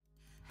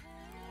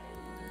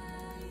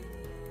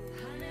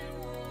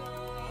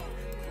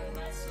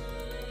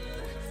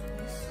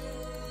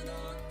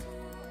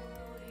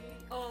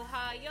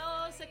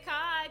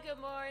Good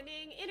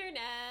morning,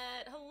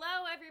 Internet.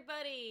 Hello,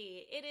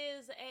 everybody. It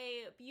is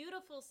a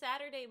beautiful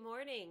Saturday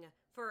morning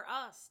for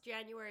us,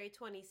 January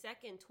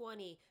 22nd,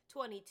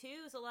 2022.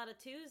 There's a lot of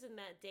twos in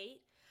that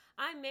date.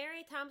 I'm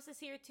Mary. Thomas is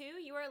here,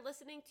 too. You are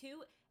listening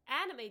to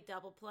Anime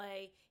Double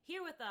Play,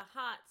 here with a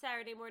hot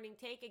Saturday morning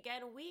take.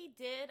 Again, we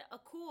did a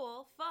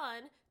cool,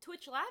 fun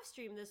Twitch live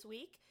stream this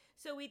week,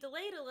 so we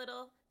delayed a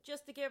little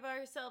just to give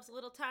ourselves a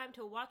little time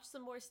to watch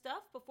some more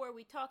stuff before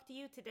we talk to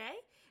you today.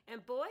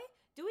 And boy,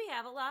 do we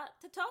have a lot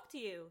to talk to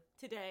you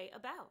today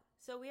about.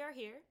 So we are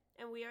here,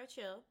 and we are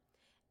chill,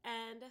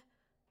 and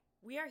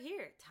we are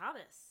here.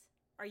 Thomas,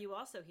 are you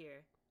also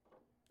here?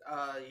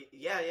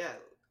 Yeah.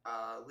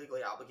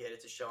 Legally obligated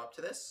to show up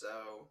to this,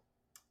 so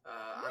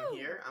I'm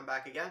here. I'm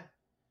back again.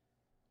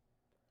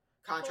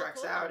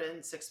 Contract's Cool. out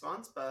in 6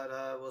 months, but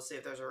we'll see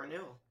if there's a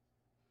renewal.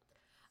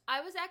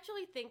 I was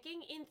actually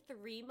thinking in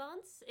 3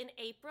 months, in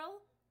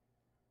April.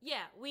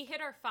 Yeah, we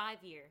hit our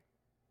 5-year.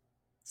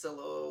 It's a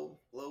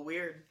little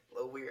weird.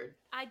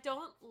 I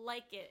don't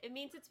like it. It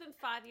means it's been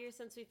 5 years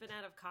since we've been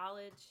out of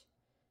college.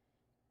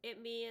 It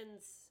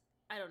means,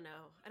 I don't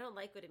know. I don't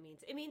like what it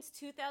means. It means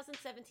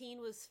 2017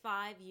 was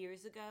 5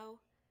 years ago.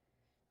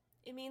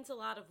 It means a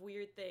lot of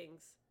weird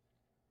things.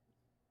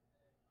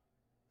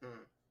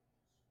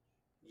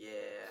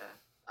 Yeah.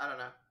 I don't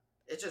know.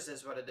 It just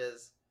is what it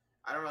is.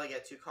 I don't really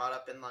get too caught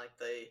up in like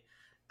the,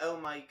 oh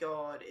my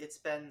god, it's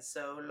been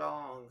so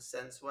long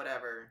since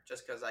whatever,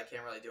 just because I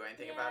can't really do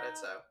anything about it,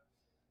 so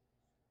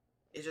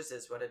it just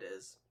is what it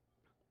is.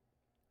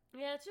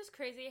 Yeah, it's just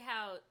crazy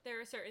how there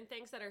are certain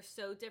things that are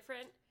so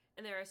different,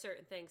 and there are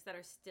certain things that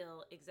are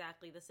still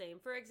exactly the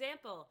same. For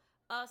example,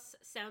 us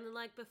sounding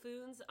like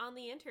buffoons on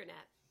the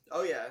internet.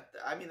 Oh yeah,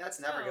 I mean that's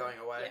never going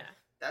away. Yeah.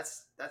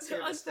 That's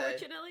here to stay.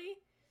 Unfortunately,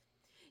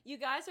 you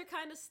guys are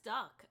kind of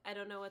stuck. I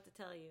don't know what to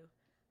tell you.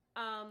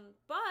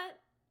 But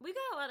we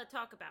got a lot to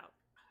talk about.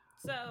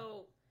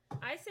 So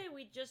I say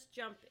we just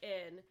jump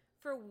in.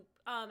 For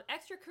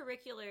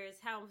extracurriculars,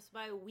 how's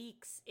my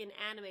weeks in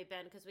anime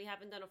been? Because we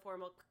haven't done a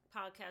formal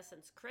podcast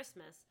since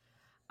Christmas.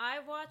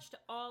 I've watched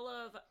all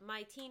of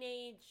my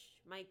teen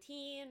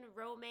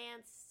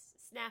romance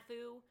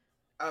snafu.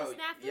 Oh,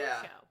 snafu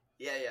yeah. show.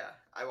 Yeah.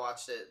 I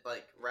watched it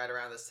like right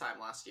around this time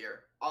last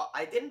year.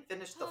 I didn't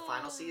finish the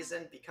final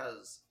season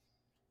because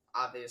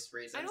obvious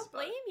reasons. I don't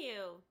blame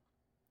you.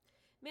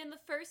 Man, the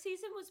first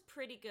season was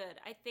pretty good.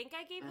 I think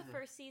I gave the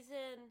first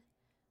season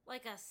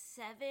like a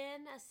 7.5.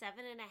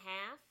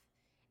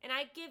 And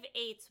I give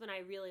 8s when I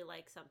really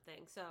like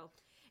something. So,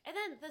 and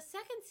then the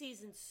second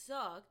season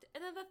sucked.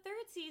 And then the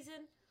third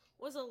season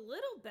was a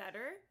little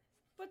better,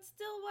 but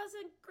still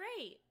wasn't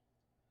great.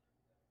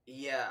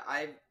 Yeah,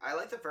 I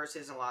like the first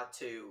season a lot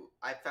too.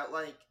 I felt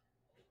like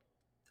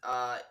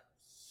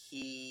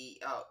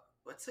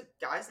what's the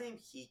guy's name?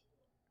 Hikigaya.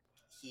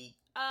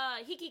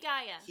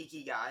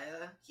 Hiki.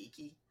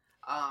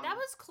 That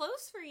was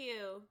close for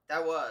you.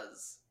 That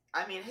was.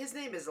 I mean, his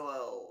name is a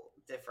little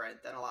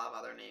different than a lot of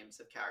other names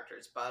of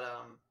characters, but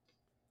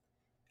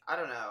I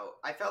don't know.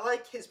 I felt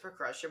like his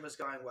progression was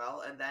going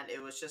well, and then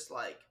it was just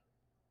like,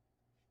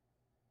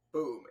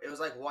 boom! It was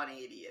like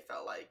 180. It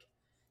felt like,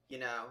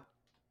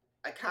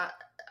 I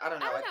don't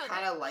know. I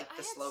kind of like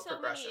the slow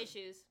progression. Many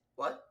issues.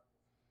 What?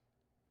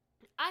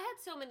 I had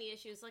so many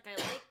issues. Like I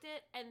liked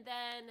it, and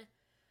then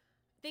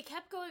they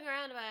kept going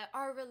around about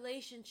our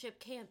relationship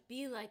can't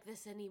be like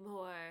this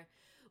anymore.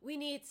 We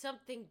need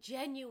something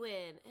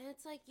genuine. And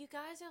it's like, you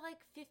guys are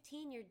like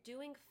 15. You're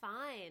doing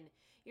fine.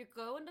 You're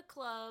going to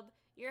club.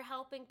 You're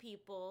helping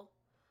people.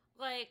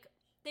 Like,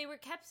 they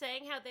kept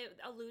saying how they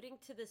alluding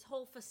to this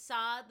whole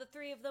facade the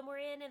three of them were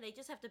in, and they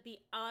just have to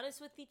be honest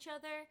with each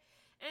other.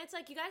 And it's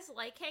like, you guys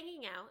like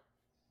hanging out.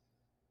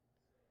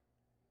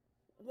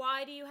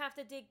 Why do you have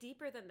to dig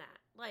deeper than that?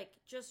 Like,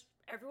 just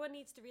everyone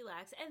needs to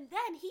relax. And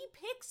then he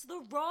picks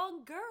the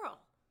wrong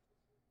girl.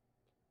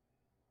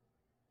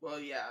 Well,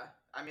 yeah.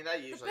 I mean,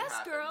 that usually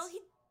happens. The best girl,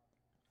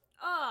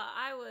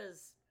 I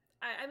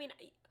mean,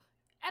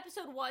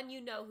 episode 1, you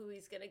know who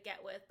he's going to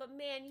get with. But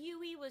man,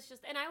 Yui was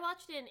just, and I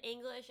watched it in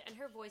English, and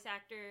her voice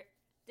actor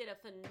did a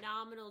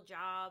phenomenal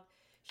job.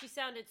 She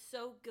sounded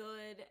so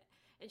good,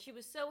 and she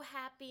was so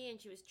happy, and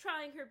she was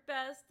trying her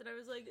best. And I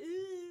was like,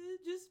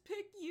 just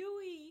pick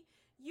Yui.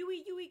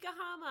 Yui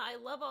Gahama. I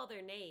love all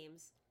their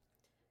names.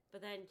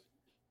 But then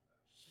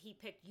he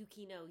picked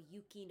Yuki no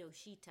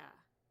Shita,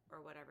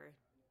 or whatever.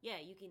 Yeah,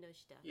 Yuki no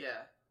Shita.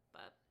 Yeah.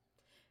 But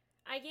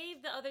I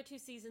gave the other 2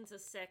 seasons a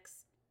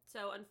 6.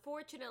 So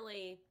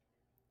unfortunately,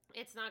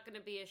 it's not going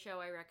to be a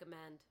show I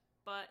recommend.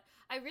 But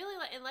I really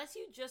like, unless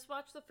you just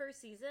watched the first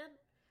season,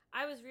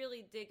 I was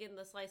really digging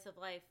the slice of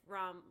life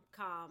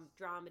rom-com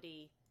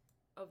dramedy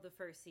of the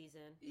first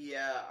season.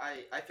 Yeah,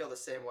 I feel the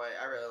same way.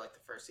 I really like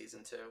the first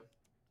season too.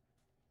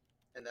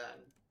 And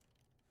then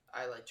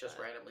I just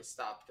randomly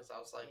stopped because I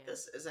was like,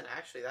 this isn't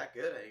actually that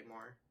good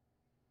anymore.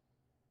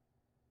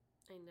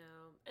 I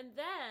know. And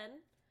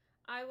then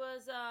I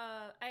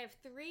have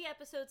 3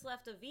 episodes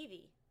left of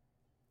Vivi.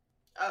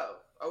 Oh,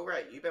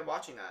 right. You've been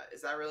watching that.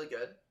 Is that really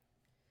good?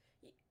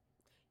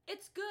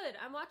 It's good.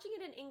 I'm watching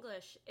it in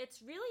English.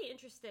 It's really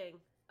interesting.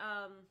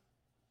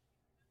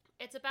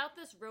 It's about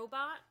this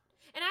robot,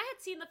 and I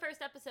had seen the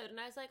first episode, and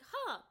I was like,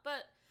 huh,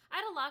 but I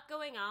had a lot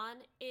going on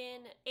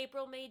in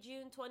April, May,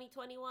 June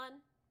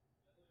 2021.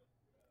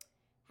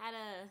 Had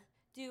to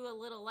do a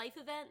little life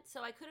event,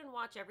 so I couldn't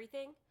watch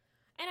everything.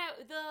 And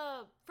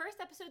the first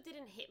episode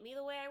didn't hit me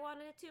the way I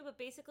wanted it to, but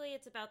basically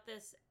it's about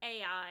this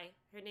AI.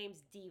 Her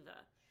name's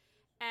Diva.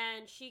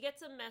 And she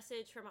gets a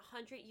message from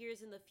 100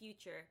 years in the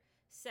future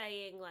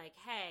saying, like,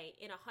 hey,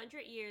 in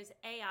 100 years,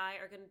 AI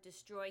are going to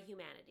destroy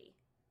humanity.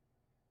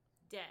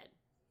 Dead.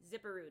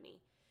 Zipperoonie.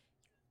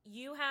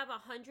 You have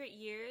 100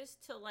 years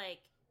to,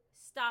 like,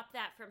 stop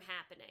that from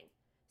happening.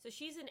 So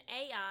she's an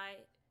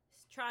AI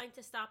trying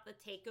to stop the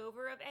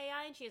takeover of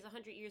AI, and she has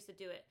 100 years to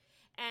do it.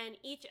 And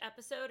each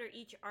episode or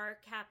each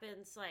arc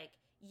happens, like,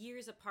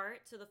 years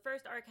apart. So the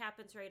first arc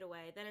happens right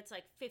away. Then it's,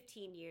 like,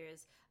 15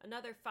 years,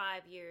 another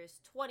 5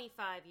 years,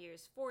 25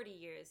 years, 40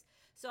 years.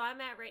 So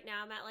I'm at, right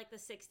now, I'm at, like, the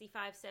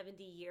 65,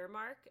 70 year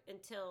mark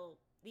until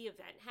the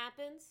event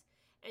happens.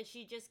 And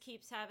she just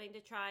keeps having to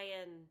try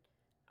and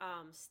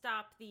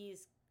stop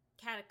these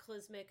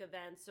cataclysmic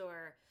events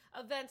or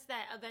events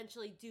that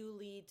eventually do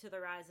lead to the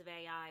rise of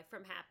AI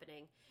from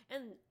happening.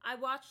 And I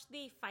watched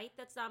the fight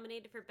that's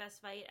nominated for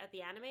Best Fight at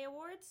the Anime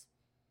Awards.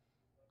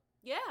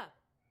 Yeah,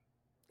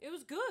 it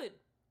was good.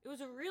 It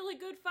was a really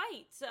good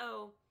fight.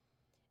 So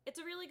it's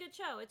a really good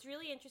show. It's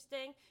really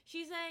interesting.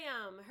 She's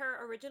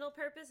her original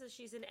purpose is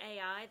she's an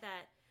AI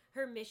that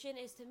her mission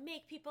is to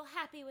make people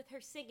happy with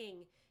her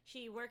singing.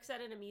 She works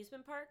at an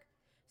amusement park.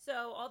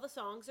 So all the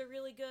songs are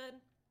really good.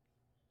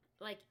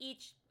 Like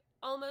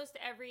almost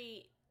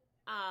every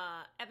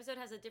episode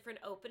has a different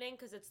opening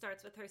because it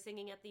starts with her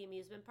singing at the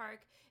amusement park.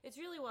 It's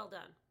really well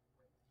done.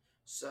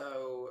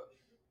 So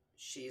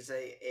she's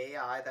a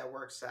AI that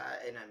works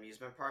at an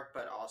amusement park,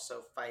 but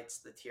also fights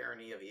the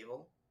tyranny of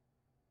evil.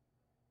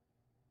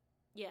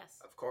 Yes.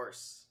 Of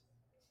course.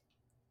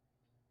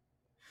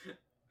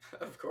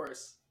 Of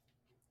course.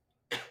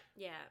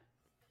 Yeah.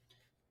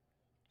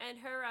 And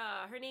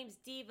her name's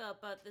Diva,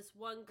 but this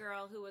one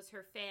girl who was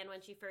her fan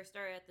when she first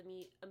started at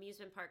the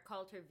amusement park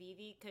called her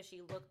Vivi because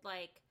she looked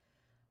like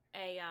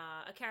a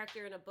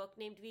character in a book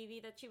named Vivi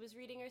that she was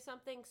reading or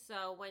something.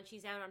 So when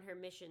she's out on her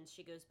missions,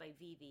 she goes by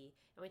Vivi,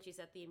 and when she's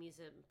at the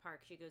amusement park,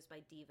 she goes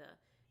by Diva.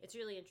 It's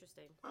really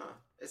interesting. Huh.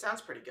 It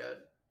sounds pretty good.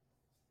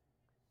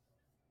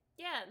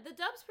 Yeah, the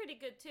dub's pretty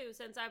good too,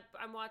 since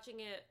I'm watching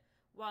it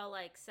while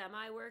like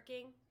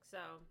semi-working. So,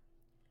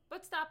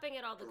 but stopping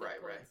at all the good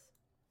points. Right.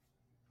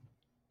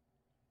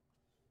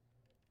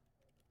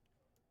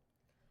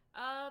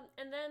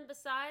 And then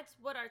besides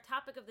what our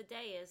topic of the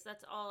day is,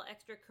 that's all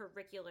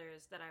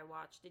extracurriculars that I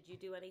watched. Did you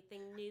do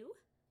anything new?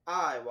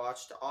 I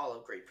watched all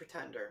of Great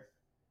Pretender.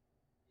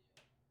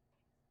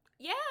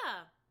 Yeah.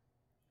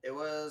 It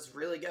was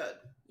really good.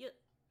 Yeah.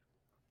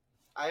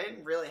 I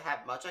didn't really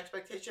have much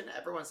expectation.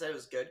 Everyone said it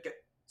was good,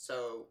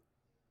 so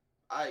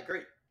I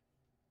agree.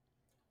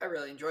 I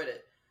really enjoyed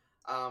it.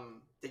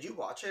 Did you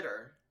watch it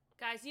or?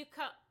 Guys,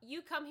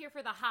 you come here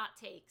for the hot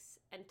takes,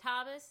 and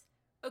Thomas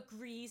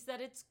agrees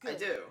that it's good.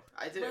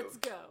 I do. Let's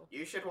go.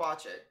 You should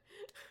watch it.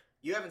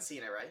 You haven't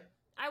seen it, right?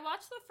 I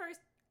watched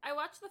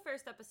the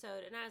first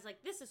episode, and I was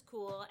like, this is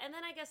cool. And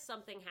then I guess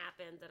something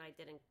happened, and I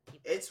didn't keep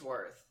it. It's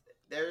worth.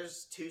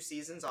 There's 2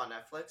 seasons on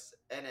Netflix,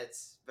 and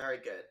it's very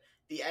good.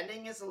 The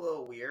ending is a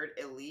little weird.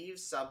 It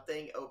leaves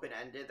something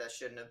open-ended that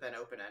shouldn't have been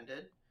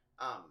open-ended.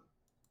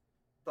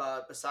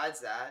 But besides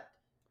that,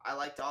 I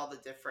liked all the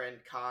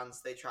different cons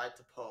they tried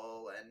to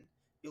pull, and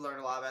you learn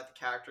a lot about the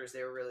characters.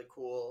 They were really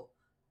cool.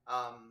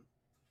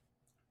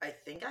 I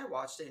think I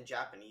watched it in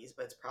Japanese,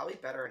 but it's probably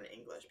better in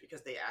English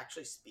because they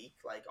actually speak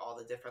like all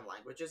the different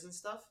languages and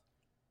stuff.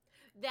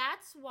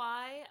 That's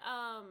why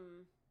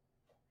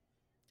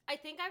I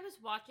think I was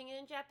watching it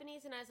in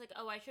Japanese and I was like,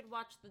 "Oh, I should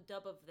watch the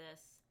dub of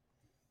this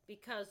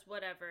because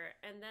whatever."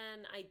 And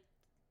then I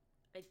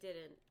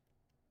didn't.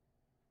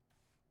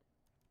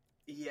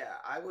 Yeah,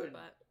 I would.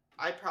 But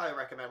I'd probably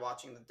recommend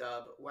watching the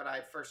dub. When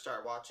I first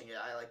started watching it,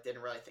 I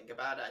didn't really think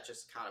about it. I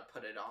just kind of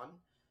put it on.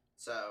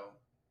 So,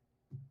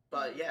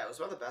 but yeah, it was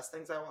one of the best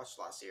things I watched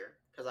last year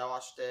because I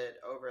watched it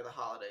over the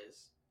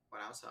holidays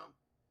when I was home.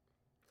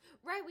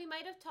 Right, we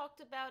might have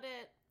talked about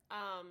it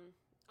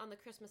on the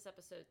Christmas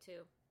episode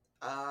too.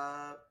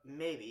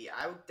 Maybe.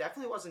 I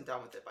definitely wasn't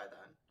done with it by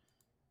then.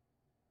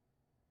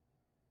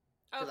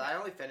 Because I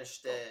only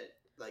finished it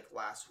like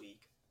last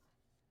week.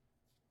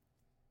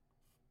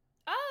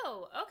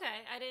 Oh,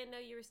 okay. I didn't know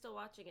you were still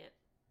watching it.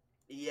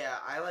 Yeah,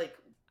 I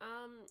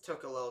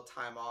took a little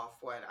time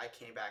off when I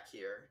came back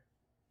here.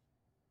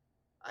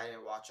 I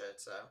didn't watch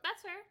it, so.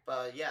 That's fair.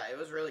 But yeah, it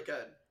was really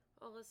good.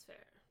 Well, that's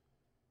fair.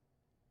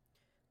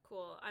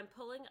 Cool. I'm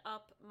pulling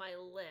up my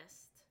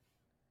list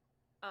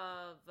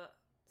of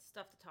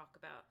stuff to talk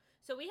about.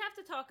 So we have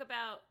to talk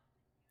about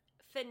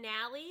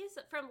finales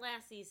from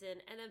last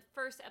season and then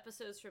first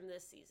episodes from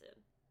this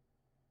season.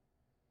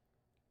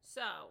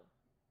 So,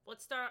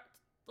 let's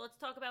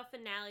talk about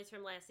finales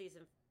from last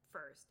season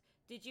first.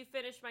 Did you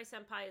finish My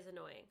Senpai is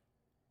Annoying?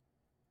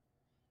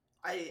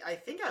 I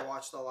think I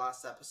watched the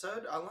last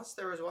episode, unless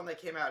there was one that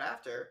came out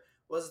after.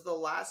 Was the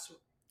last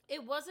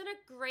It wasn't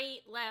a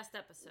great last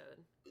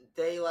episode.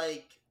 they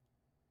like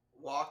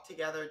walk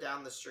together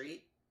down the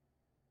street?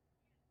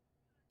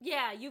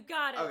 Yeah, you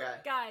got it. Okay.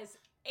 Guys,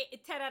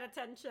 10 out of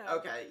 10 show.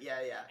 Okay,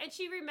 yeah. And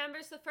she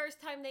remembers the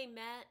first time they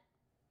met.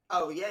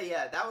 Oh,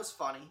 yeah, that was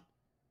funny.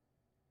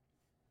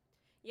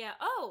 Yeah.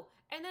 Oh,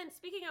 and then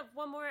speaking of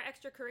one more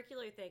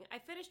extracurricular thing, I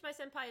finished My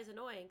Senpai is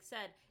Annoying,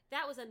 said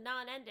that was a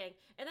non-ending,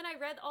 and then I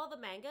read all the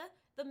manga.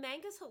 The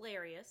manga's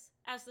hilarious,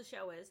 as the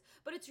show is,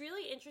 but it's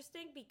really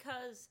interesting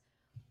because,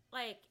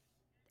 like,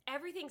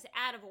 everything's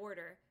out of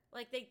order.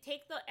 Like, they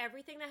take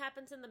everything that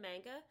happens in the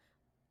manga,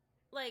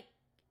 like,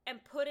 and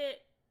put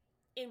it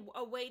in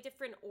a way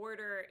different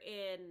order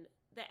in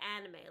the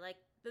anime. Like,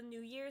 the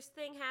New Year's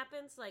thing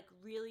happens, like,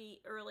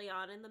 really early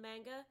on in the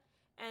manga,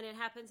 and it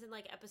happens in,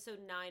 like, episode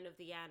 9 of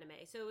the anime.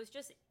 So it was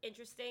just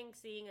interesting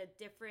seeing a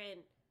different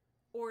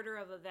order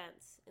of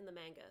events in the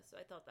manga. So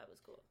I thought that was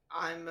cool.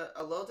 I'm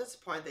a little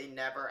disappointed they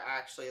never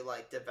actually,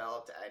 like,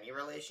 developed any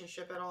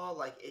relationship at all.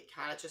 Like, it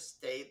kind of just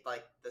stayed,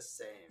 like, the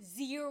same.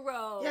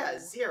 0. Yeah,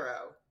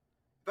 0.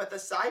 But the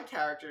side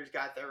characters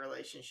got their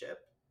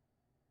relationship.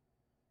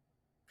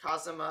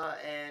 Kazuma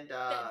and,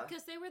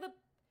 Because they were the...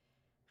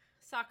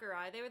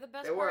 Sakurai. They were the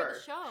best They part of were.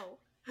 the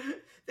show.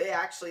 they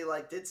actually,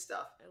 like, did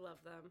stuff. I love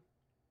them.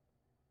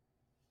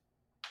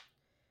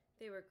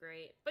 They were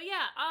great. But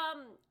yeah,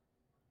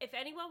 if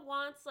anyone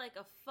wants like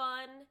a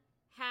fun,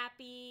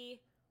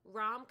 happy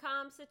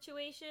rom-com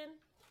situation,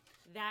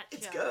 that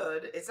It's show.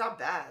 good. It's not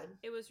bad.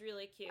 It was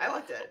really cute. I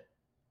liked it.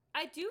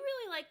 I do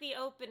really like the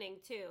opening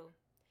too.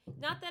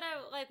 Not that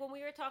I like when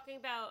we were talking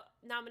about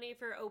nominated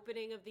for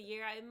opening of the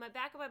year. In my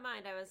back of my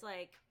mind, I was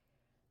like,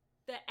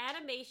 the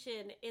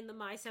animation in the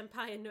My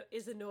Senpai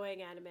is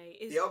Annoying anime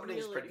is The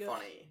opening's really pretty good.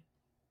 funny.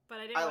 But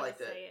I didn't I want liked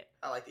to say it.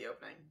 I like the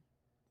opening.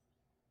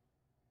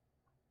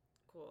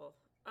 Cool.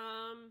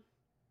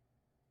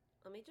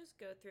 Let me just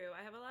go through.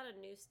 I have a lot of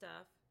new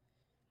stuff.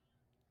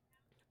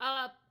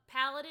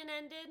 Paladin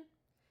ended.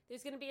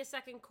 There's going to be a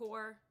second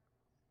core.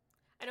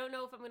 I don't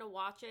know if I'm going to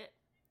watch it.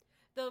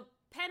 The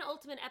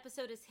penultimate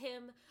episode is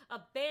him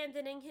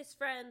abandoning his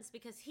friends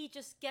because he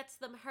just gets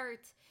them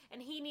hurt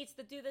and he needs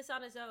to do this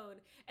on his own.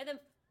 And then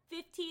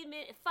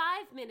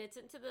 5 minutes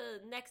into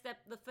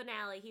the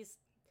finale,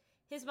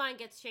 his mind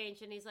gets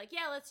changed and he's like,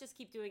 yeah, let's just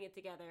keep doing it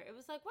together. It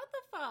was like, what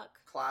the fuck?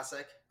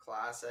 Classic.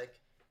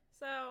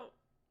 So,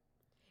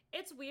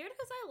 it's weird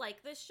because I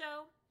like this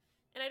show,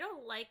 and I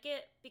don't like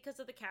it because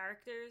of the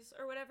characters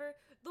or whatever.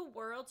 The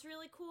world's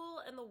really cool,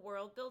 and the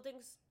world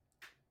building's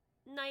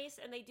nice,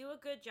 and they do a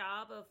good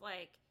job of,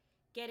 like,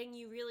 getting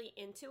you really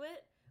into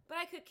it, but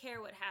I could care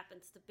what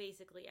happens to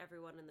basically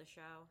everyone in the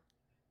show.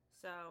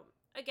 So,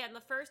 again, the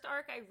first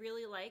arc I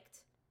really liked,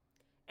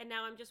 and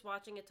now I'm just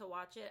watching it to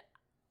watch it.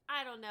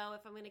 I don't know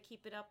if I'm going to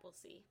keep it up. We'll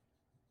see.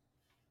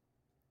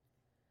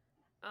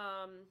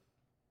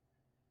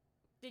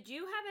 Did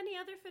you have any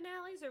other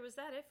finales, or was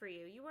that it for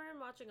you? You weren't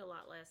watching a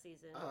lot last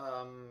season.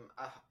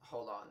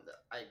 Hold on.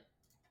 I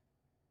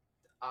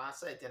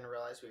honestly didn't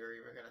realize we were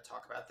even going to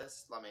talk about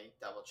this. Let me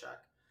double check.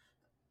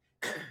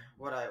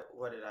 What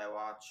did I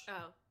watch?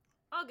 Oh,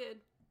 all good.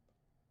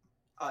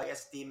 Oh, I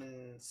guess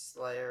Demon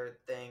Slayer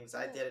things.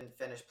 I Yeah. didn't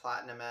finish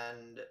Platinum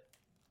End.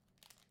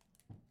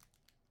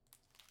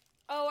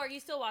 Oh, are you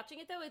still watching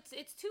it though?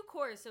 It's 2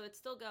 cores, so it's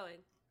still going.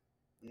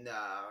 No.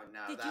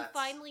 Did you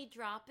finally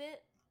drop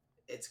it?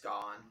 It's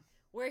gone.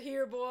 We're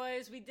here,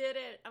 boys. We did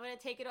it. I'm gonna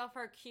take it off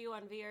our queue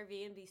on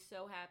VRV and be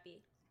so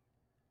happy.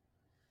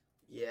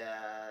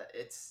 Yeah,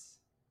 it's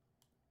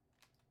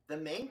the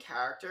main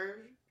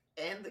character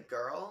and the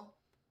girl.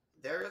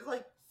 They're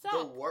like the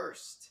Suck.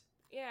 worst.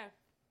 Yeah.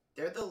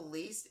 They're the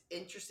least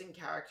interesting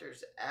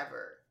characters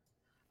ever.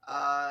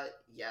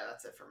 Yeah,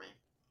 that's it for me.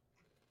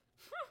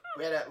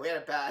 we had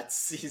a bad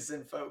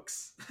season,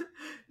 folks.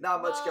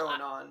 Not much Well,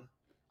 going on.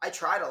 I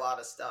tried a lot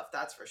of stuff,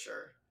 that's for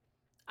sure.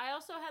 I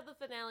also had the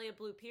finale of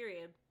Blue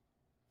Period.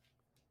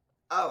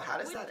 Oh, how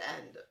does Which- that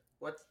end?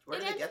 Where It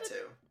did it ends get with-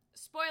 to?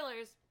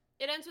 Spoilers.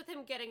 It ends with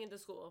him getting into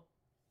school.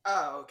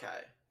 Oh,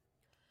 okay.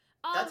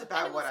 That's and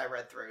about it what was- I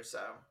read through,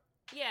 so.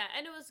 Yeah,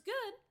 and it was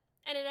good,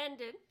 and it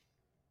ended,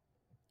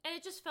 and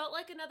it just felt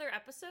like another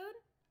episode.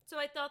 So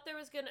I thought it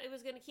was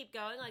gonna keep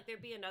going, like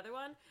there'd be another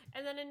one,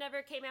 and then it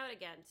never came out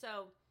again.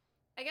 So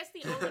I guess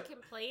the only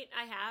complaint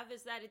I have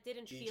is that it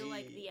didn't feel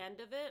like GG. the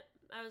end of it.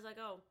 I was like,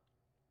 oh,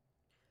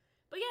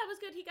 but yeah, it was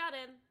good. He got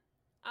in.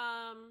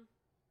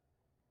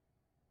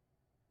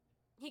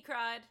 He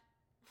cried.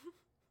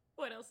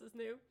 What else is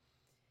new?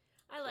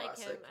 I like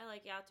him. Classic. I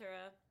like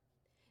Yatura.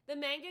 The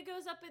manga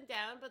goes up and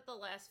down, but the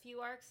last few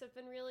arcs have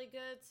been really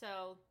good,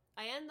 so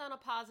I end on a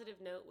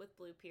positive note with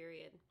Blue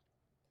Period.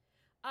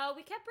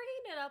 We kept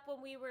bringing it up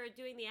when we were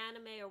doing the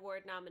Anime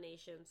Award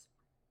nominations.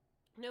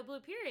 No Blue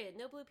Period,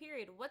 no Blue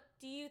Period. What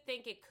do you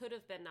think it could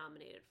have been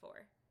nominated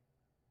for?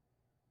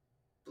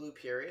 Blue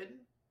Period?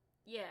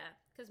 Yeah,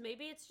 because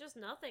maybe it's just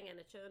nothing and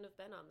it shouldn't have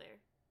been on there.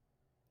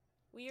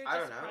 We were I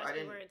just don't know. surprised I we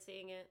didn't. weren't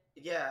seeing it.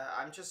 Yeah,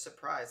 I'm just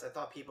surprised. I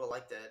thought people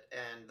liked it,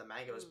 and the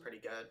manga was Hmm. pretty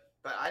good.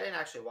 But I didn't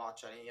actually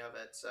watch any of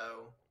it,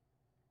 so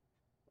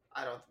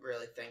I don't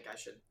really think I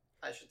should.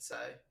 I should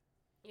say.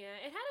 Yeah,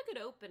 it had a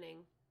good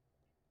opening.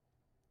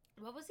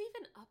 What was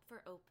even up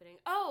for opening?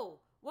 Oh,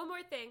 one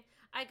more thing.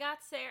 I got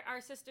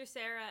our sister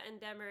Sarah and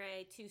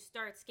Demaray to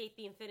start Skate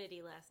the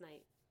Infinity last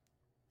night.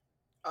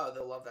 Oh,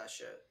 they'll love that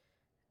shit.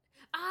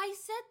 I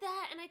said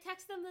that, and I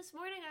texted them this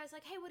morning. I was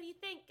like, hey, what do you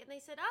think? And they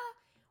said,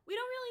 we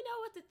don't really know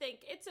what to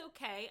think. It's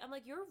okay. I'm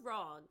like, you're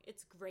wrong.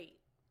 It's great.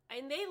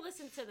 And they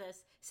listened to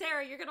this.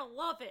 Sarah, you're going to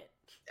love it.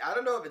 I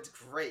don't know if it's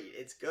great.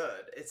 It's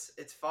good. It's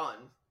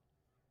fun.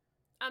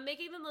 I'm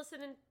making them listen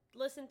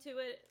to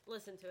it.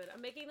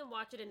 I'm making them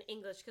watch it in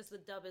English because the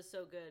dub is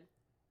so good.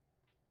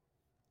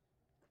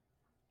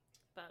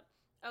 But,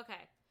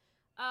 okay.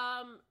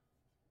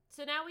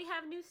 So now we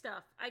have new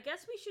stuff. I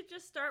guess we should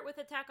just start with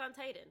Attack on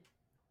Titan.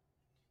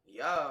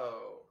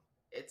 Yo,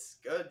 it's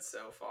good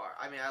so far.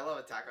 I mean, I love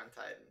Attack on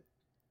Titan.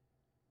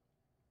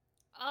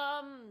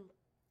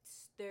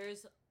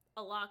 There's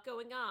a lot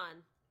going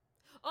on.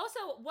 Also,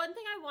 one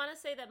thing I want to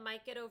say that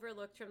might get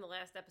overlooked from the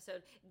last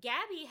episode,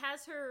 Gabby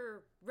has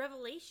her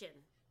revelation.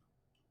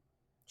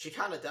 She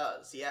kind of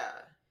does, yeah.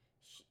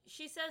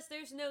 She says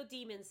there's no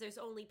demons, there's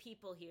only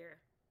people here.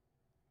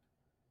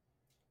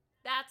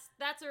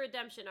 That's a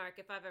redemption arc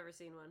if I've ever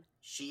seen one.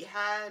 She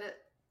had,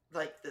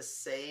 like, the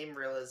same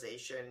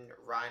realization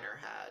Reiner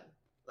had.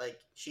 Like,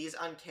 she's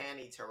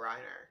uncanny to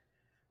Reiner.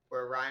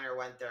 Where Reiner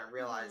went there and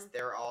realized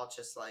they're all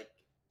just, like,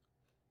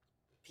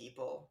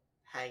 people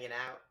hanging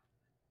out.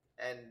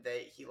 And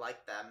he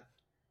liked them.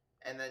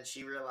 And then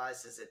she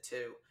realizes it,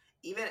 too.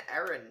 Even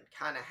Eren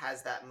kind of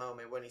has that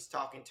moment when he's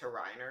talking to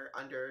Reiner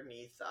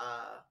underneath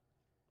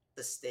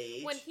the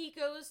stage. When he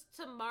goes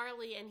to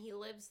Marley and he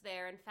lives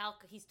there, and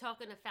he's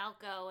talking to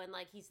Falco, and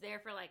like he's there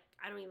for like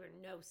I don't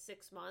even know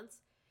 6 months.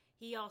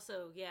 He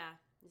also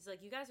he's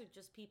like, you guys are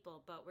just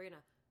people, but we're gonna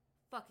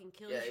fucking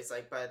kill you. Yeah, he's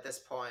like, but at this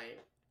point,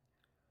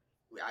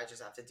 I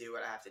just have to do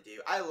what I have to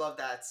do. I love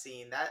that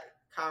scene. That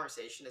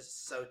conversation is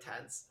so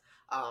tense.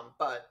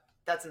 But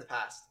that's in the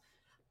past.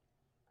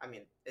 I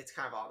mean, it's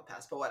kind of all in the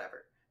past, but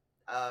whatever.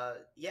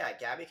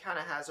 Gabby kind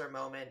of has her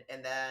moment,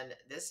 and then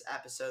this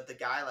episode, the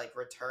guy like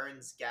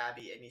returns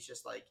Gabby, and he's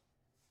just like,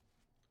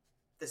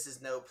 "This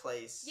is no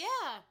place,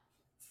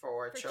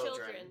 for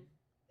children."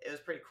 It was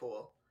pretty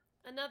cool.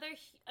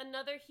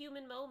 Another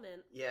human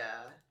moment.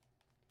 Yeah,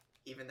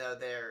 even though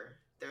they're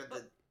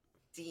the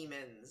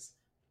demons,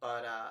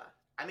 but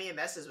I mean, it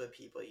messes with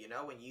people. You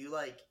know, when you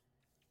like,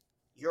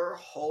 your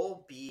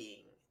whole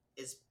being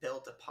is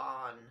built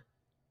upon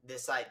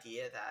this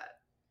idea that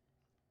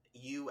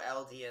you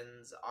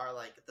Eldians are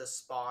like the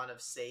spawn of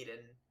Satan,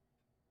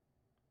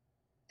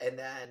 and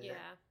then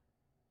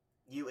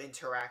you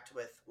interact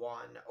with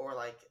one, or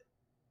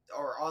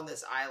on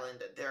this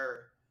island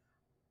they're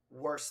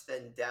worse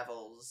than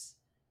devils,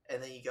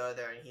 and then you go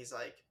there and he's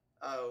like,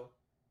 oh,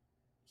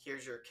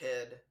 here's your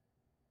kid,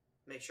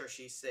 make sure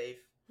she's safe.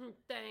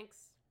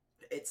 Thanks.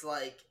 It's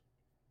like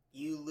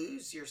you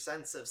lose your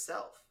sense of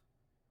self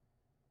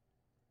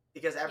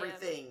because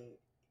everything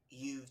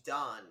you've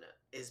done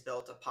is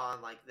built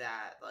upon like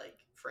that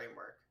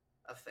framework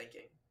of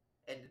thinking,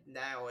 and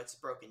now it's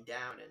broken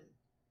down and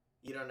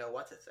you don't know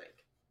what to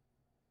think.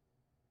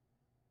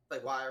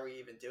 Like, why are we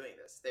even doing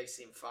this? They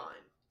seem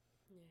fine.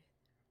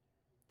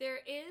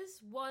 There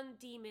is one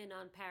demon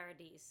on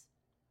Paradise,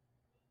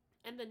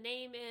 and the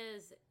name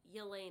is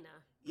Yelena.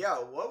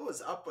 Yo, what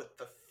was up with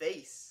the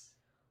face?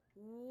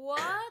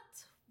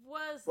 What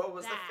was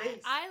the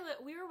face?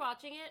 We were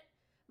watching it.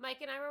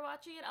 Mike and I were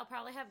watching it. I'll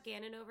probably have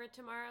Gannon over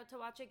tomorrow to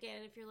watch it.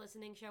 Gannon, if you're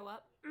listening, show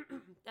up.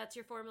 That's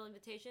your formal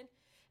invitation.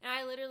 And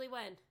I literally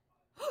went,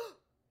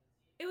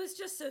 it was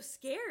just so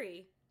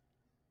scary.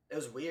 It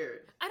was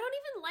weird. I don't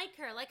even like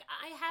her. Like,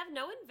 I have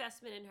no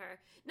investment in her.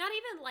 Not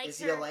even like Is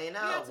her. Yelena You're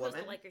not a supposed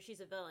woman? to like her. She's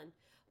a villain.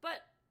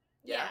 But,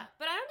 Yeah.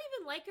 but I don't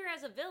even like her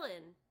as a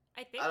villain.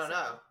 I think I don't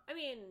know. I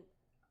mean...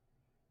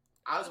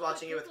 I was I'll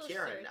watching it with Google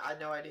Kieran. search. I had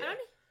no idea.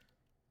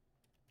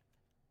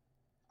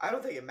 I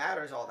don't think it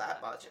matters all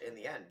that much in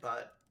the end,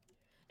 but...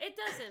 It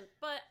doesn't,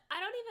 but I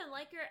don't even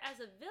like her as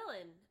a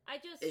villain. I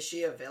just... Is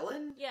she a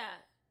villain? Yeah.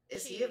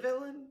 Is he a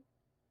villain?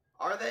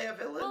 Are they a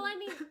villain? Well, I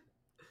mean,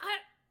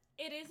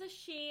 it is a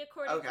she,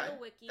 according to the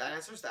wiki. That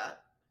answers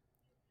that.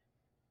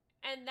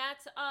 And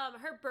that's,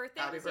 her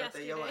birthday Happy was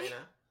birthday, yesterday.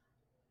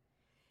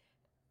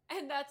 Yelena.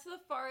 And that's the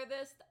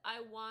farthest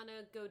I want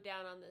to go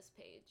down on this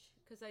page,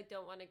 because I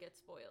don't want to get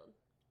spoiled.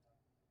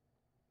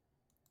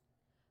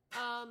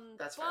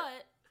 That's fair.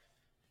 But,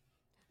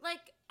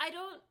 like, I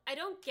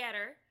don't get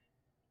her.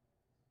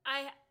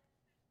 I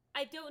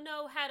don't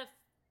know how to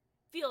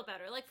feel about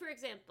her. Like, for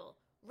example,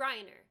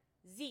 Reiner,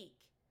 Zeke,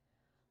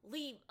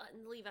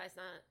 Levi's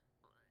not.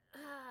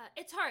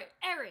 It's hard.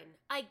 Eren,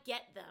 I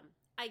get them.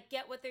 I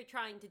get what they're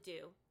trying to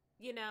do.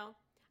 You know?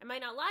 I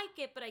might not like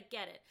it, but I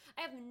get it.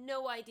 I have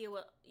no idea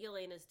what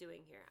Yelena's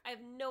doing here. I have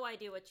no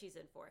idea what she's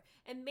in for.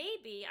 And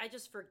maybe I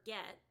just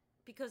forget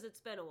because it's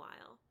been a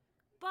while.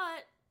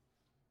 But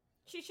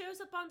She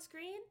shows up on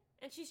screen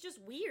and she's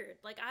just weird.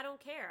 Like, I don't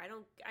care.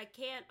 I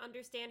can't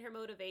understand her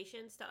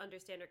motivations to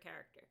understand her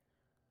character.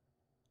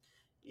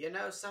 You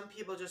know, some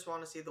people just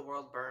want to see the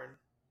world burn.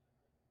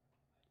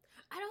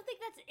 I don't think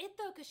that's it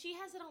though, because she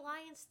has an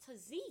alliance to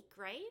Zeke,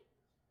 right?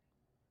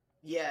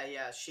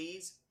 Yeah,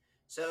 she's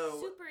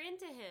so super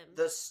into him.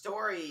 The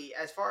story,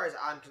 as far as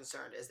I'm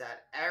concerned, is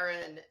that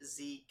Eren,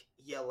 Zeke,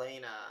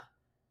 Yelena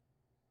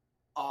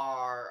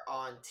are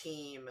on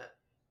team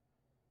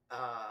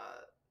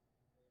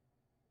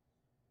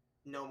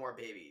no more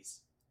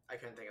babies. I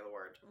couldn't think of the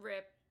word.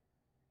 Rip.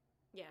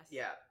 Yes.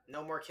 Yeah,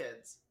 no more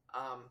kids.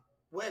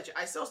 Which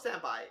I still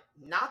stand by.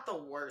 Not the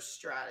worst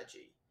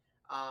strategy.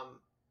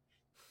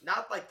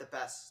 Not like the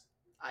best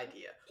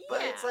idea.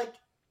 But it's like,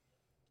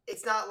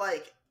 it's not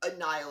like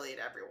annihilate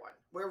everyone.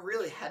 We're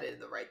really headed in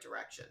the right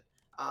direction.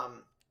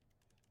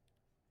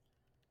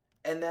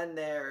 And then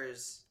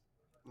there's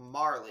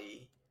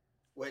Marley,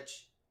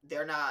 which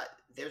they're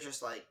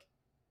just like,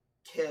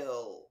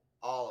 kill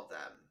all of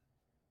them.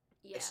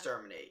 Yeah.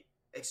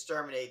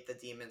 Exterminate the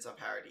demons of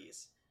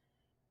Paradise.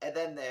 And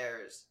then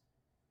there's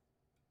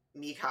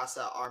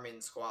Mikasa,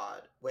 Armin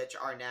squad, which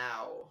are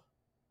now...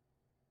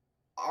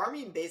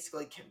 Armin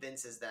basically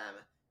convinces them,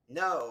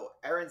 no,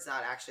 Eren's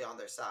not actually on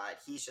their side.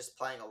 He's just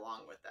playing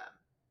along with them.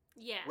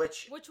 Yeah,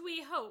 which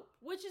we hope.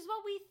 Which is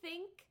what we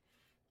think,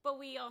 but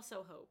we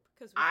also hope.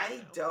 Because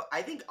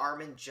I think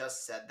Armin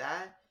just said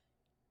that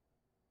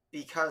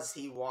because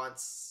he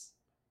wants...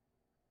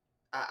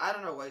 I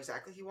don't know what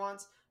exactly he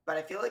wants, but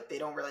I feel like they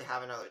don't really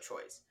have another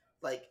choice.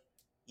 Like,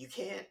 you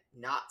can't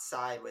not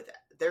side with...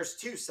 There's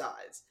two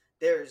sides.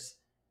 There's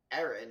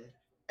Eren,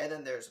 and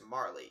then there's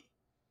Marley.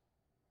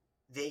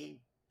 They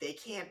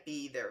can't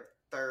be their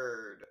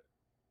third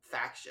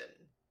faction.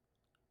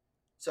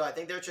 So I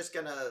think they're just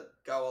gonna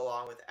go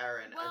along with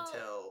Eren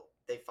until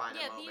they find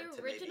a moment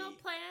to maybe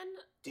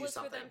do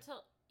something.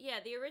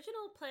 The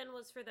original plan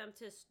was for them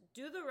to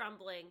do the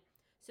rumbling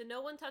so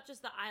no one touches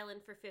the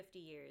island for 50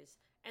 years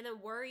and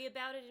then worry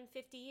about it in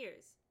 50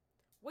 years.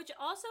 Which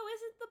also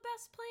isn't the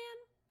best plan.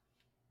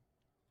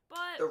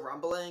 But the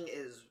rumbling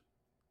is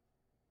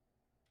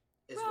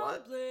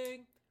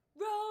rumbling,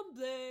 what?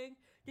 Rumbling.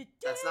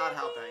 That's not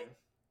helping.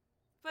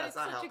 But it's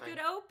such a good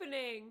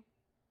opening.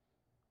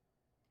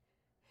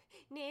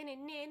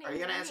 Are you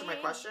going to answer my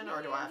question,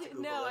 or do I have to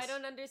Google this? No, I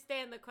don't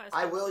understand the question.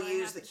 I will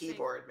use the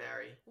keyboard,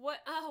 Mary. What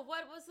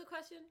was the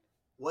question?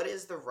 What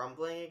is the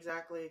rumbling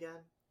exactly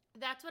again?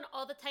 That's when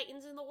all the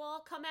titans in the wall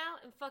come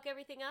out and fuck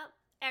everything up.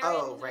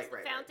 Eren,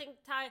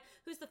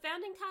 who's the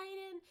founding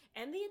titan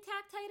and the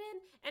attack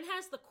titan and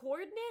has the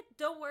coordinate,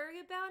 don't worry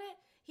about it.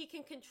 He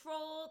can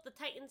control the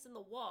titans in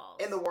the walls.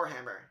 And the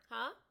Warhammer.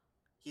 Huh?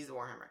 He's the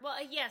Warhammer. Well,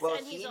 yes, well,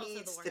 and he's also the Warhammer. He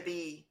needs to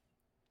be...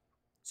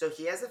 So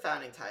he has the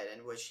Founding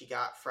Titan, which he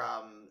got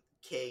from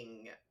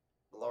King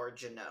Lord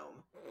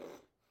Genome.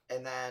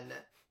 And then...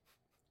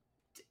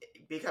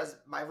 Because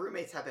my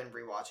roommates have been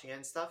rewatching it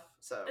and stuff,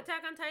 so...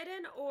 Attack on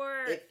Titan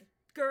or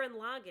Gurren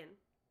Lagann?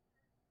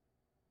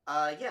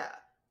 Yeah.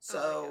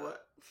 So...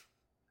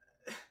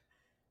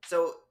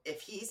 So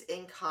if he's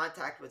in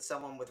contact with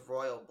someone with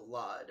royal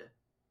blood,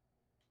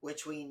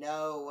 which we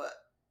know...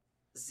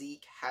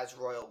 Zeke has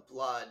royal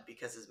blood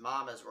because his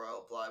mom has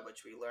royal blood,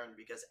 which we learned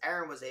because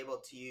Eren was able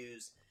to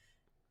use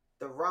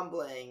the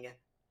rumbling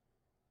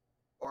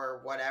or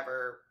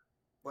whatever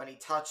when he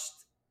touched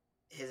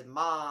his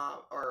mom,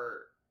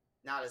 or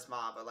not his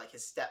mom, but like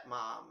his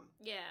stepmom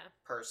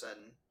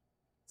person,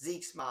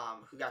 Zeke's mom,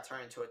 who got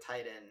turned into a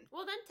titan.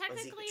 Well, then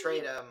technically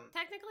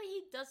technically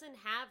he doesn't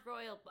have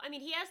royal... I mean,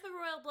 he has the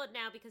royal blood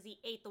now because he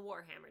ate the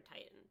Warhammer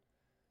Titan.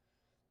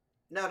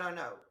 No.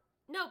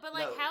 No, but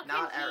like how can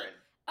not Eren.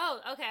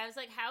 Oh, okay. I was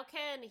like, how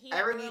can he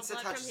have royal blood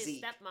from his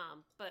Zeke.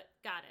 stepmom? But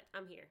got it.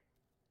 I'm here.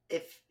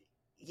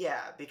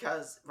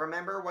 Because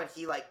remember when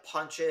he like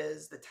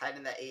punches the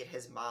titan that ate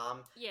his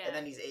mom, and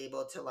then he's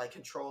able to like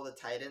control the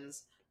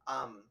titans.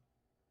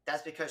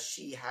 That's because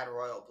she had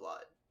royal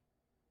blood.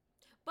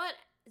 But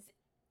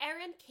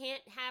Eren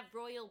can't have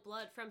royal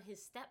blood from his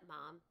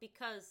stepmom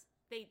because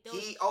they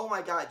don't. Oh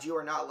my God, you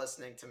are not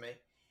listening to me.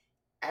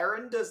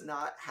 Eren does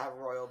not have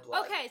royal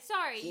blood. Okay,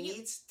 sorry. He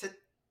needs to.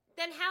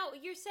 Then how,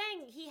 you're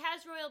saying he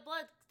has royal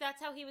blood, that's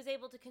how he was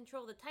able to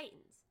control the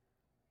Titans?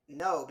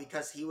 No,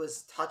 because he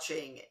was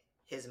touching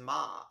his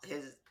mom.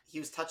 He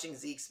was touching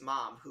Zeke's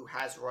mom, who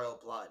has royal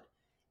blood,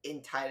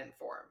 in Titan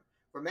form.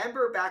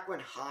 Remember back when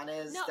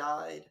Hannes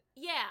died?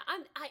 Yeah,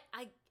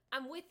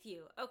 I'm with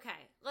you. Okay,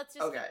 let's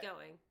just keep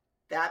going.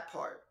 That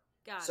part.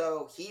 Got it.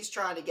 So he's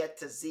trying to get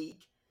to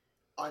Zeke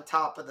on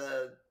top of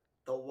the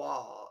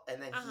wall,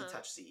 and then he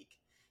touched Zeke.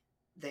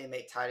 They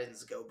make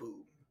Titans go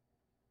boom.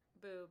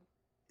 Boob.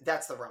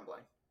 That's the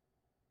rumbling.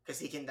 Because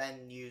he can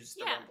then use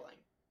the rumbling.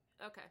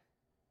 Okay.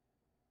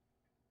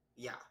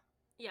 Yeah.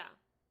 Yeah.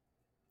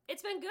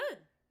 It's been good.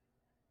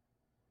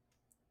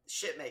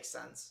 Shit makes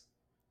sense.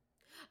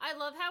 I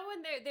love how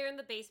when they're in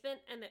the basement,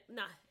 and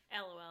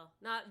LOL,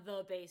 not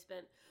the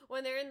basement.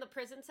 When they're in the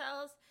prison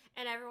cells,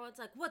 and everyone's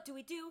like, what do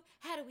we do?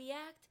 How do we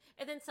act?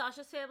 And then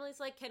Sasha's family's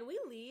like, can we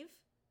leave?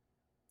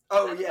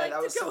 Oh I would yeah, like that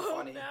to was go so home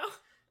funny. now.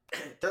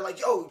 They're like,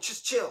 "Oh,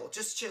 just chill,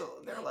 just chill."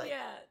 And they're like,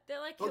 Yeah,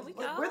 they're like, "But can we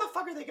like, go? where the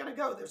fuck are they gonna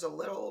go? There's a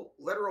literal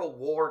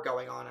war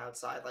going on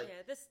outside. Like, Yeah,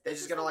 they're this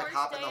just is gonna the like worst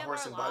hop in the day of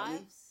horse our and buggy."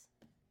 lives.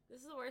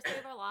 This is the worst day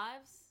of our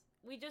lives.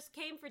 We just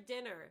came for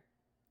dinner.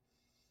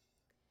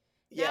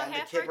 Yeah, Now and the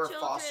half kid our we're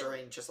children.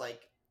 fostering just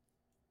like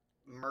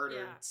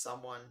murdered Yeah.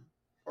 someone,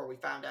 or we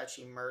found out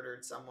she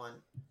murdered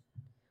someone.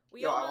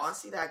 We Yo, I almost want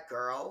to see that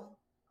girl.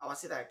 I want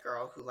to see that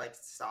girl who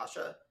likes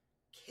Sasha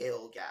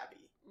kill Gabby.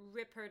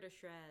 rip her to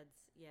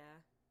shreds. Yeah.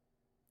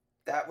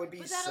 That would be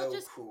But that'll so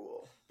just-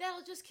 cool.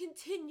 That'll just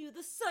continue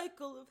the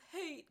cycle of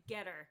hate.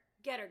 Get her.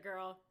 Get her,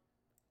 girl.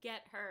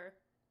 Get her.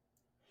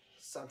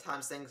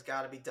 Sometimes things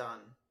gotta be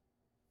done.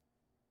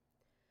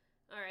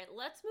 Alright,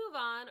 let's move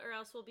on, or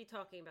else we'll be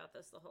talking about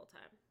this the whole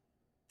time.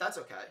 That's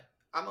okay.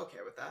 I'm okay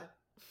with that.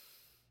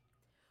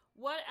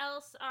 What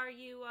else are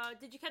you,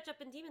 did you catch up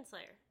in Demon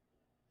Slayer?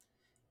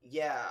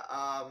 Yeah,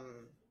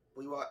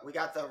 we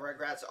got the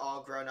Rugrats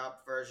all grown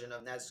up version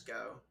of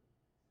Nezuko.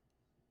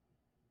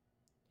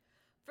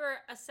 For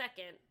a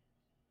second.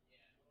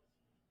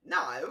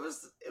 Nah, it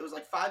was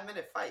like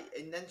 5-minute fight,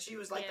 and then she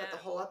was like that the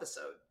Yeah. whole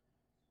episode.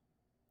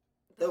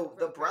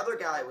 The brother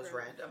guy was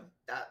random.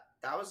 That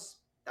was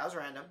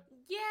random.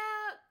 Yeah,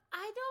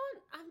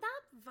 I'm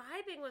not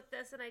vibing with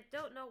this, and I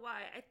don't know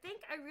why. I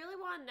think I really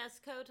want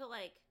Nezuko to,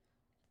 like,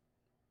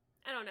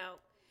 I don't know.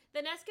 The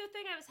Nezuko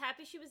thing, I was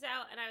happy she was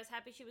out, and I was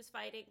happy she was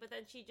fighting, but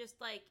then she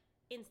just, like,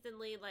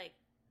 instantly, like,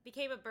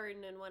 became a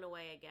burden and went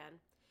away again.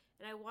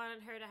 And I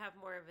wanted her to have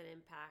more of an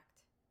impact.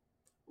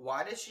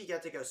 Why did she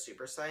get to go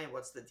Super Saiyan?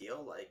 What's the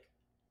deal? Like,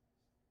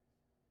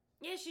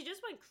 Yeah, she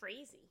just went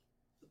crazy.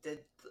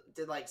 did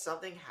like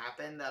something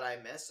happen that I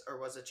missed, or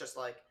was it just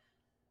like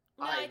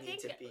No, I I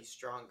need think, to be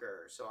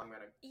stronger, so I'm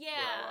gonna grow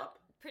yeah,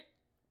 up?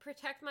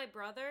 protect my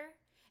brother.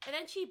 And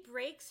then she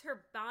breaks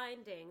her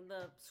binding,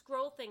 the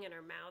scroll thing in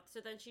her mouth, so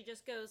then she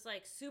just goes,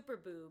 like, super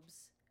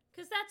boobs.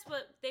 Because that's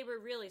what they were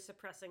really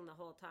suppressing the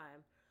whole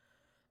time.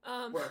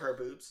 Were her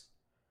boobs?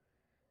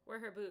 Were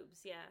her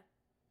boobs, yeah.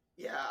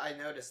 Yeah, I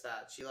noticed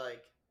that.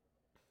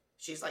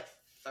 She's like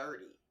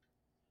 30.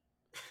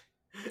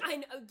 I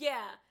know,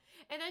 yeah.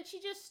 And then she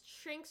just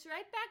shrinks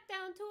right back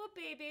down to a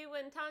baby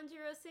when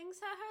Tanjiro sings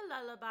her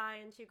lullaby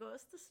and she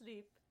goes to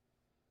sleep.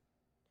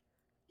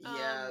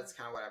 Yeah, it's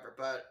kind of whatever.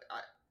 But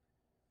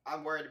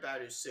I'm worried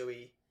about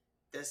Usui.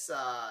 This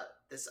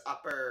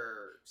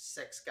upper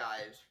 6 guy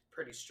is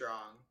pretty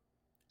strong.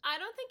 I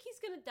don't think he's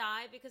gonna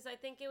die because I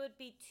think it would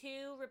be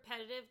too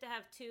repetitive to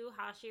have 2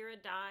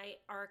 Hashira die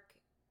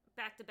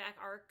back-to-back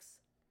arcs.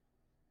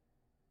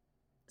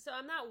 So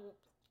I'm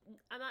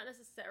not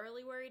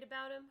necessarily worried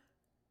about him,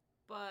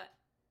 but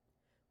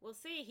we'll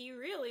see. He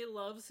really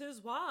loves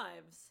his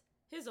wives.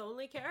 His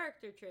only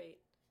character trait.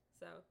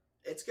 So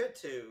It's good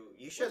too.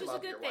 You should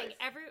love your wife.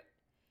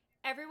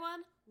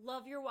 Everyone,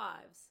 love your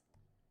wives.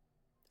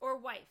 Or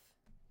wife.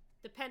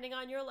 Depending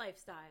on your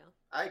lifestyle.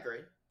 I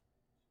agree.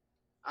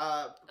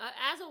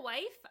 As a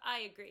wife, I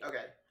agree.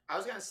 Okay. I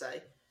was gonna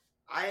say,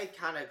 I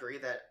kind of agree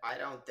that I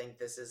don't think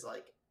this is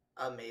like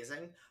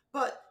amazing,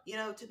 but you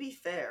know, to be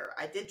fair,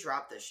 I did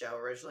drop this show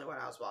originally when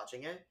I was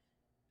watching it.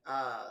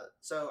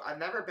 So I've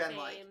never been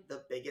like Same.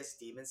 the biggest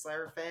Demon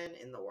Slayer fan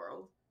in the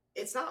world.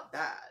 It's not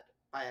bad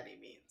by any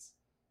means,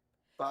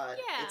 but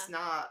Yeah. it's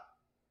not.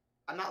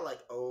 I'm not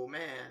like, oh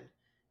man,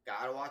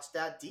 gotta watch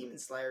that Demon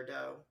Slayer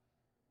dough,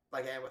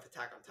 like I am with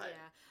Attack on Titan.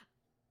 Yeah.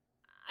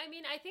 I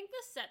mean, I think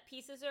the set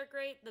pieces are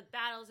great, the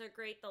battles are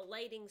great, the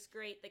lighting's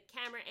great, the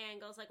camera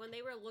angles, like when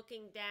they were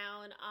looking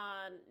down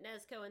on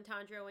Nezuko and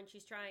Tanjiro when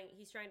he's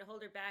trying to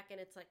hold her back and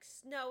it's like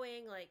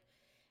snowing, like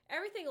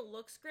everything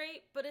looks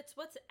great, but it's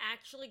what's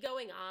actually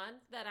going on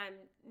that I'm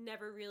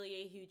never really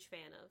a huge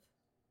fan of,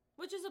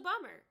 which is a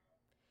bummer.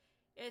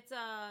 It's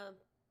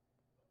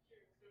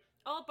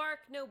all bark,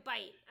 no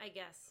bite, I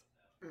guess,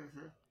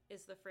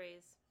 is the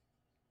phrase.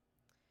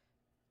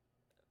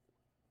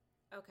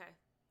 Okay.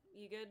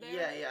 You good there?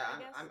 Yeah, I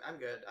guess? I'm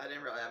good. I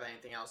didn't really have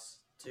anything else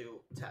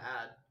to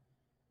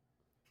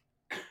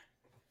add.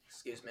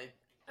 Excuse me.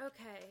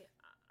 Okay.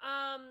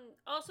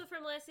 Also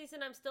from last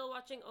season, I'm still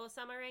watching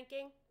Osama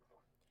Ranking.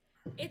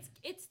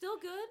 It's still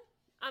good.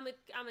 I'm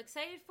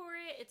excited for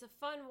it. It's a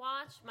fun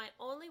watch. My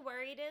only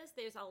worry is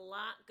there's a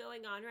lot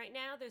going on right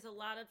now. There's a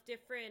lot of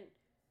different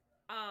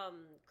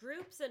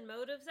groups and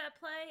motives at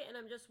play, and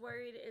I'm just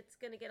worried it's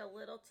going to get a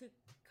little too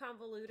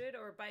convoluted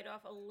or bite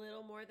off a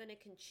little more than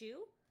it can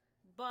chew.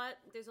 But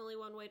there's only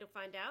one way to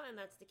find out, and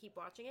that's to keep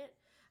watching it.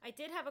 I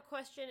did have a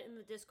question in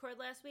the Discord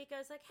last week. I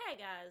was like, hey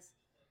guys,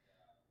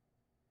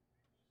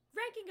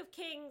 Ranking of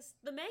Kings,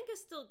 the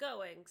manga's still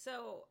going,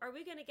 so are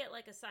we going to get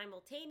like a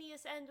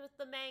simultaneous end with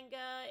the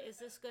manga? Is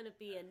this going to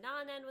be a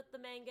non-end with the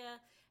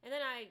manga? And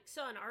then I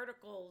saw an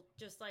article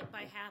just like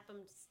by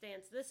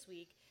happenstance this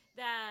week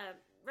that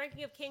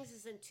Ranking of Kings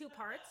is in 2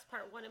 parts,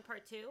 part 1 and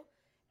part 2.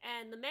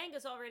 And the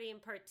manga's already in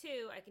part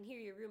 2. I can hear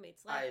your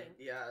roommates laughing.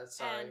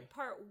 Sorry. And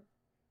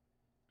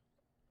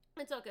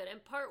it's all good.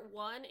 And part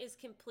 1 is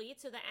complete,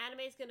 so the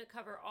anime is going to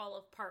cover all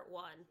of part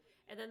 1.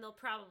 And then they'll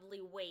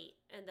probably wait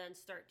and then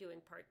start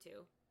doing part 2.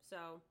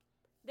 So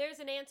there's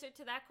an answer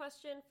to that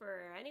question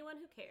for anyone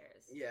who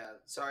cares. Yeah,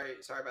 sorry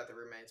about the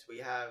roommates. We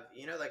have,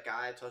 that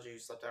guy I told you who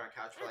slept on our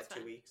couch for That's like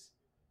 2 fine. weeks?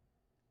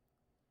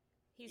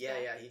 He's Yeah,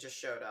 back. yeah, he just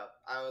showed up.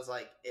 I was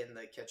like in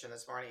the kitchen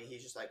this morning. He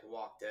just like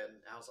walked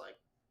in. I was like,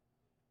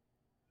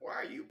 "Why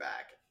are you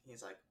back?"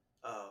 He's like,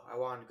 "Oh, I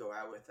wanted to go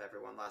out with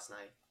everyone last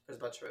night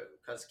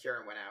because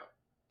Kieran went out.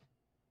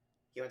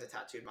 He went to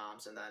Tattooed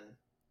Moms and then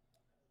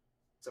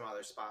some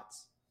other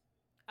spots."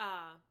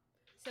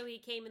 So he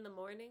came in the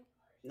morning?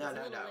 No, He's a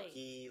no, little no.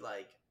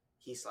 late.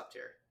 He slept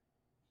here.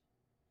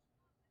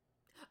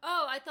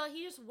 Oh, I thought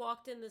he just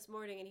walked in this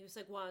morning and he was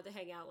like, wanted to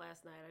hang out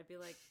last night. I'd be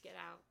like, get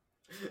out.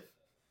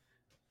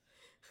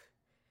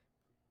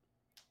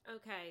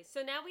 Okay,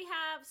 so now we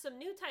have some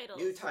new titles.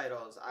 New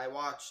titles. I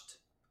watched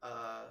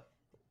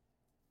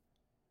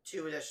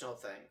 2 additional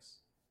things.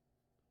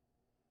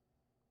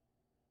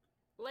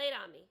 Lay it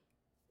on me.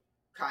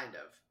 Kind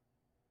of.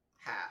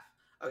 Half.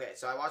 Okay,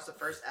 so I watched the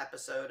first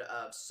episode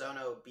of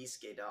Sono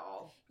Bisque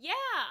Doll. Yeah,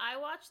 I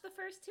watched the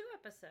first 2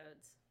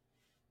 episodes.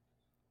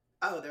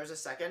 Oh, there's a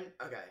second?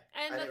 Okay.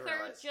 And I the didn't third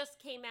realize. just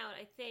came out,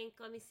 I think.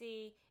 Let me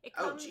see.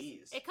 Oh,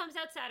 jeez. It comes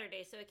out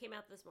Saturday, so it came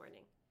out this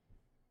morning.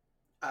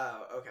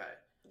 Oh, okay.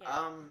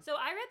 Yeah. So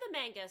I read the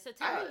manga, so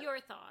tell me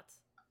your thoughts.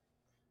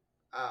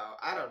 Oh,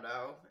 I don't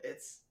know.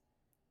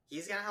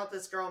 He's gonna help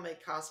this girl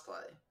make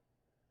cosplay.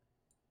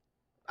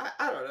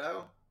 I don't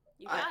know.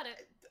 You got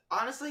it.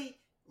 Honestly,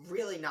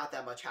 really not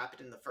that much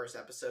happened in the first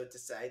episode to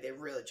say. They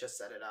really just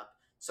set it up.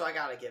 So I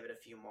gotta give it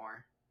a few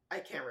more. I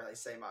can't really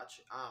say much.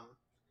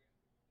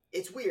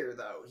 It's weird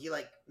though. He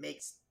like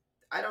makes,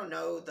 I don't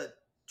know the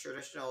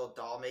traditional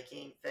doll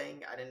making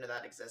thing. I didn't know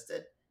that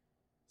existed.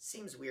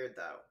 Seems weird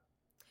though.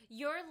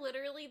 You're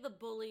literally the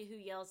bully who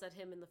yells at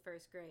him in the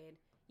first grade.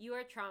 You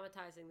are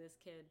traumatizing this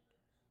kid.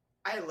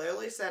 I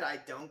literally said I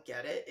don't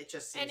get it. It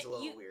just seems a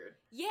little weird.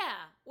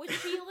 Yeah, which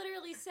she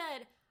literally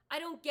said, I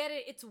don't get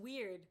it, it's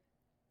weird.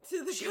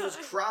 To the She guy. was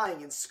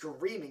crying and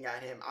screaming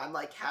at him. I'm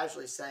like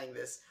casually saying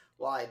this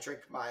while I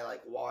drink my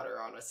like water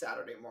on a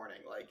Saturday morning.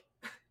 Like,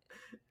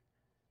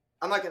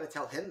 I'm not gonna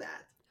tell him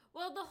that.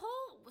 Well,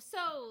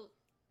 so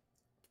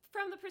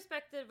from the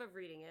perspective of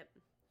reading it,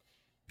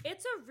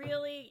 it's a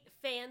really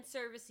fan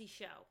servicey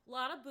show. A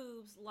lot of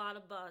boobs, a lot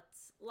of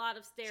butts, a lot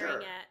of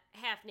staring at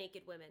half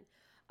naked women.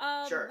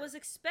 Was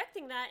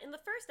expecting that in the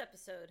first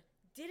episode.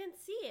 Didn't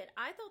see it.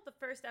 I thought the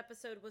first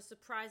episode was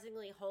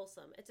surprisingly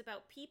wholesome. It's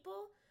about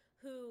people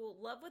who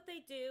love what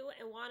they do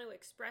and want to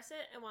express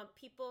it and want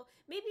people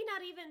maybe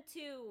not even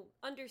to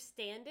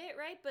understand it,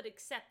 right? But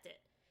accept it.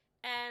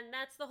 And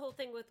that's the whole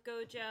thing with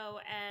Gojo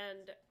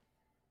and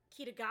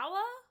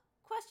Kitagawa?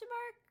 Question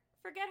mark?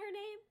 Forget her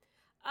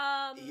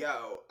name.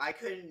 Yo, I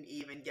couldn't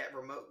even get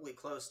remotely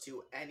close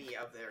to any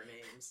of their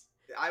names.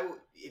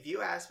 If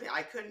you asked me,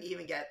 I couldn't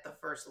even get the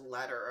first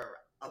letter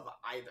of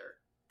either.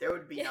 There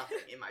would be nothing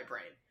in my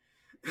brain.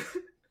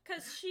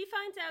 Because she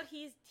finds out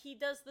he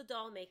does the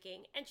doll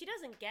making, and she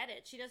doesn't get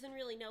it. She doesn't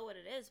really know what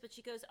it is, but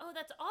she goes, "Oh,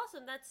 that's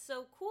awesome! That's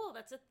so cool!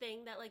 That's a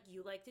thing that like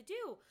you like to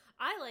do.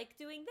 I like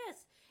doing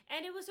this."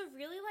 And it was a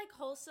really like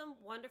wholesome,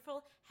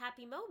 wonderful,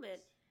 happy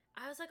moment.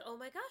 I was like, "Oh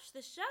my gosh,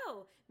 the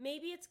show!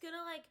 Maybe it's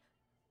gonna like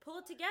pull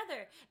it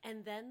together."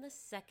 And then the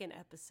second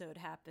episode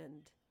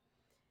happened.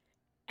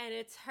 And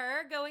it's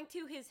her going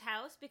to his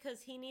house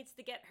because he needs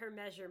to get her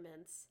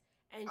measurements.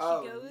 And she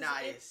goes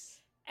nice.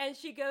 And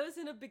she goes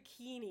in a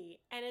bikini.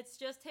 And it's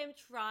just him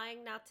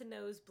trying not to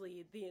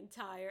nosebleed the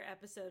entire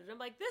episode. And I'm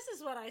like, this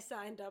is what I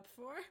signed up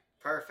for.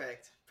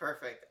 Perfect.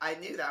 I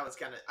knew that was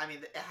gonna,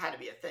 it had to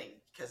be a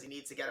thing. Because he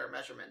needs to get her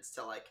measurements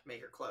to, like,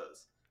 make her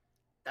clothes.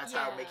 That's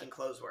how making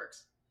clothes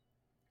works.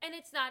 And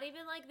it's not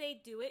even like they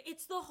do it.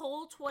 It's the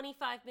whole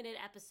 25-minute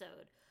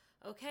episode.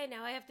 Okay,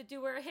 now I have to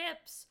do her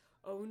hips.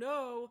 Oh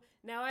no,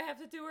 now I have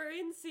to do her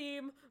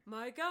inseam.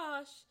 My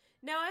gosh,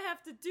 now I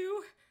have to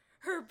do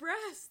her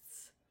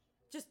breasts.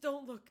 Just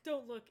don't look.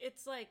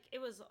 It's like, it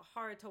was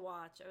hard to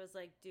watch. I was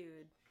like,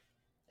 dude.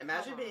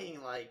 Imagine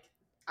being like,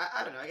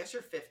 I don't know, I guess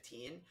you're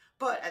 15,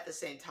 but at the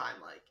same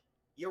time, like,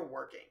 you're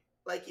working.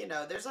 Like,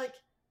 there's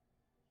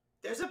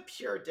a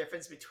pure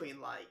difference between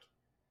like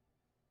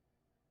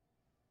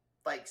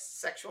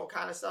sexual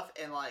kind of stuff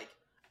and like,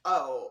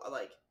 oh,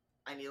 like,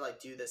 I need to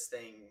like do this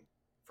thing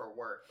for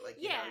work.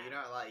 Like, you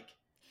know, like.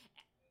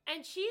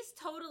 And she's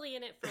totally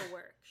in it for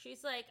work.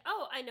 She's like,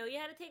 oh, I know you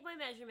had to take my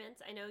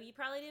measurements. I know you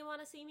probably didn't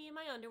want to see me in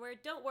my underwear.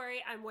 Don't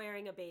worry, I'm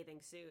wearing a bathing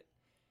suit.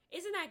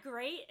 Isn't that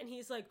great? And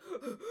he's like,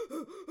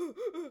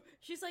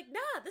 she's like,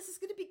 nah, this is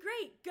going to be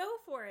great. Go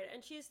for it.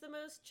 And she's the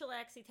most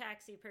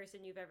chillaxy-taxy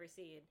person you've ever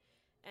seen.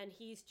 And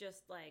he's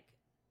just like.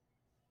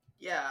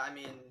 Yeah, I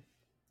mean,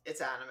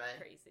 it's anime.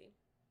 Crazy.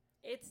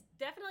 It's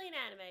definitely an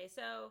anime,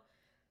 so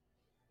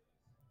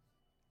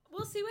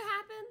we'll see what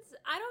happens.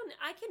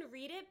 I can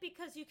read it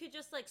because you could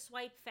just like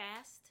swipe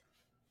fast,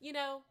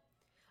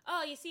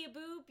 Oh, you see a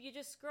boob, you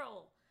just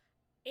scroll.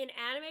 In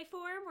anime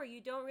form, where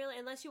you don't really,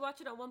 unless you watch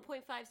it on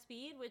 1.5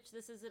 speed, which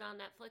this isn't on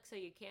Netflix, so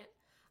you can't.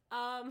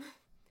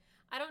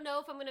 I don't know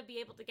if I'm going to be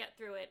able to get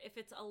through it if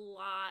it's a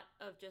lot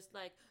of just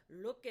like,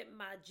 look at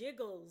my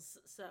jiggles.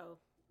 So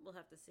we'll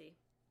have to see.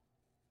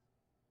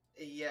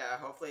 Yeah,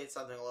 hopefully it's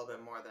something a little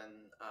bit more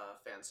than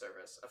fan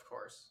service, of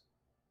course.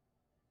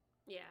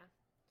 Yeah.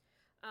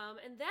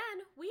 And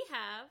then we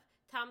have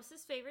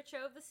Thomas's favorite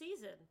show of the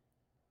season.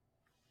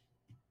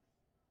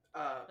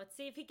 Let's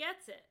see if he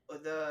gets it.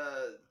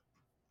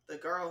 The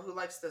girl who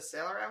likes the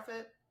sailor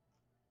outfit?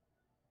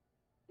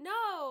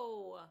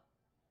 No!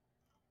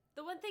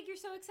 The one thing you're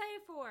so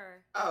excited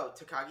for. Oh,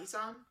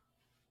 Takagi-san?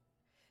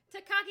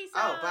 Takagi-san!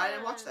 Oh, but I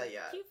didn't watch that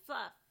yet. Cute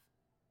fluff.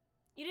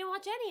 You didn't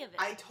watch any of it.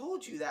 I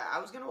told you that.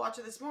 I was going to watch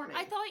it this morning.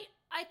 I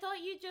thought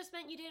you just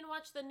meant you didn't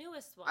watch the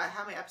newest one.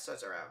 How many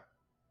episodes are out?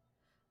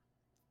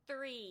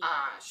 3.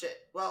 Ah, shit.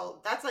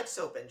 Well, that's like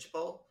so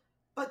bingeable.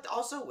 But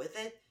also with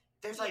it,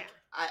 there's like...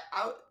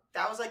 Yeah.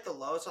 That was like the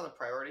lowest on the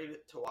priority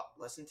to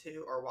listen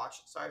to or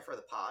watch, sorry, for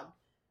the pod.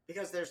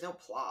 Because there's no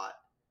plot.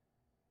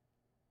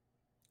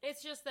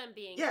 It's just them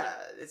being cute.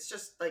 It's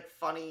just like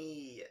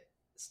funny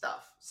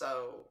stuff.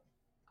 So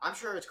I'm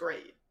sure it's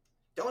great.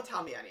 Don't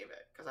tell me any of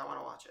it because I want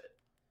to watch it.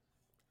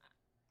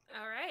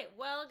 All right.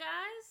 Well,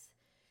 guys,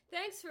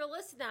 thanks for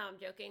listening. No, I'm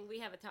joking. We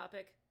have a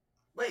topic.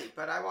 Wait,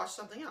 but I watched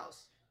something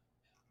else.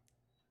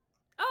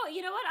 Oh,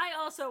 you know what?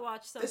 I also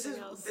watched something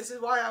else. This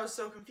is why I was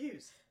so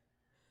confused.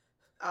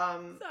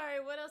 Sorry,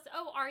 what else?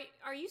 Oh,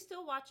 are you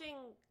still watching?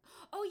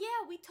 Oh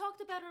yeah, we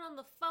talked about it on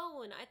the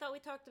phone. I thought we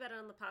talked about it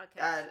on the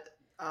podcast.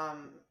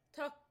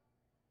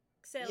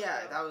 Sailor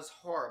Girl. That was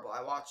horrible.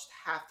 I watched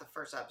half the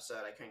first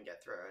episode. I couldn't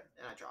get through it,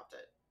 and I dropped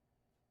it.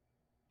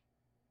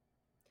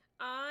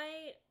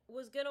 I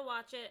was gonna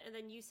watch it, and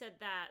then you said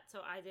that, so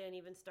I didn't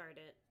even start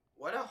it.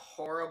 What a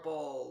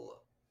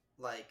horrible,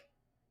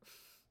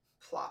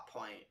 plot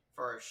point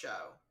for a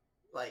show.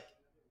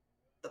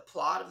 The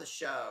plot of the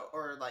show,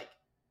 or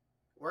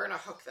we're gonna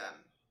hook them.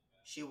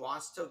 She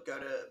wants to go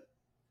to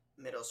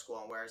middle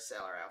school and wear a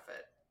sailor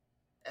outfit.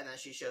 And then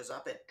she shows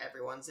up and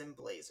everyone's in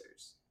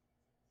blazers.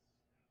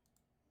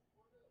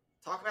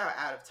 Talk about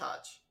out of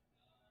touch.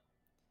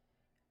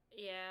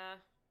 Yeah.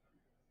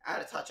 Out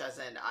of touch as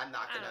in I'm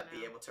not gonna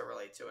be able to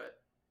relate to it.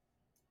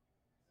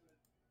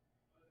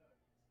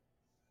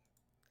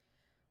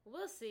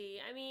 We'll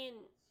see. I mean,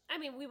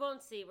 we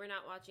won't see. We're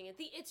not watching it.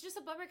 It's just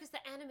a bummer because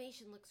the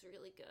animation looks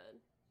really good.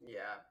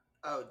 Yeah.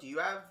 Oh, do you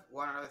have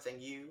one other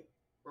thing you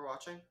were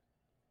watching?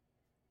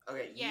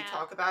 Okay, yeah. You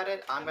talk about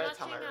it. I'm going to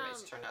tell my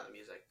roommates to turn down the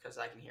music because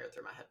I can hear it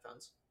through my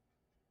headphones.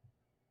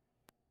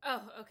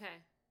 Oh,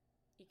 okay.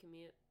 You can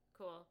mute.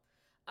 Cool.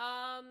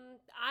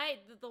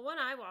 The one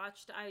I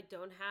watched, I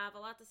don't have a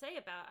lot to say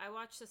about. I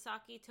watched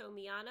Sasaki to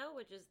Miyano,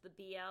 which is the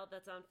BL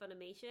that's on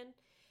Funimation.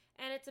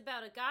 And it's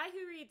about a guy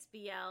who reads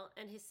BL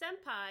and his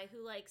senpai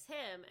who likes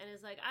him and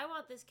is like, I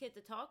want this kid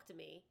to talk to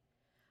me.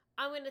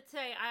 I'm going to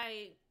say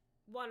I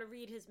want to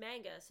read his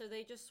manga. So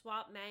they just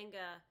swap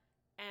manga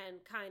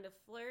and kind of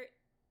flirt.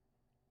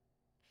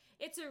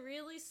 It's a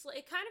really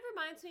it kind of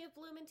reminds me of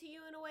Bloom Into You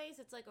in a ways.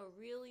 It's like a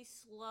really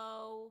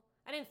slow...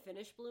 I didn't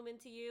finish Bloom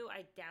Into You.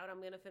 I doubt I'm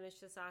going to finish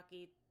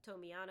Sasaki to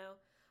Miyano.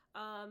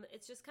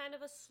 It's just kind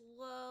of a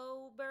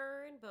slow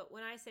burn. But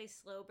when I say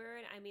slow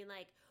burn, I mean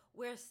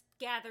we're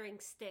gathering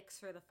sticks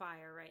for the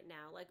fire right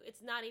now.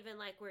 It's not even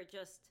like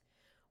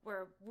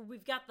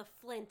we've got the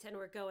flint and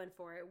we're going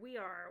for it.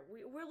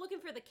 We're looking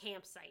for the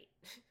campsite.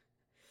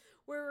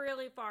 We're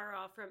really far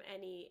off from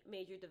any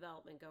major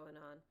development going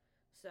on.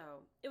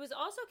 So it was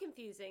also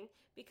confusing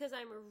because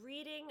I'm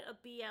reading a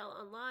BL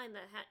online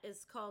that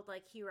is called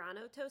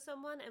Hirano to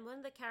someone, and one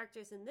of the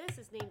characters in this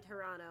is named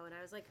Hirano, and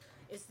I was like,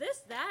 is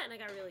this that? And I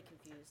got really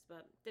confused,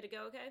 but did it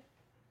go okay?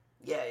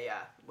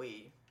 Yeah,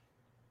 we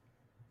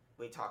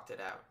talked it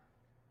out.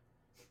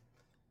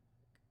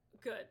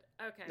 Good.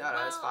 Okay. No,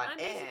 it's fine.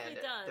 And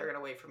done. They're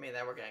gonna wait for me, and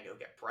then we're gonna go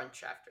get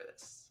brunch after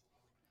this.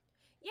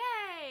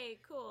 Yay!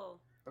 Cool.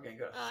 We're gonna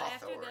go to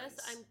Hawthorne's. After this,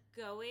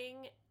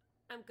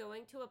 I'm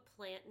going to a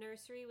plant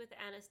nursery with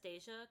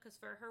Anastasia because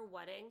for her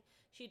wedding,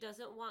 she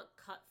doesn't want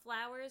cut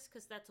flowers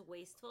because that's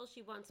wasteful.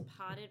 She wants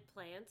potted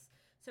plants.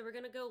 So we're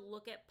going to go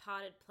look at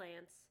potted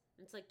plants.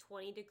 It's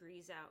 20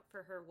 degrees out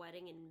for her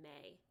wedding in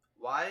May.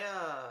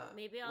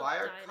 Maybe I'll die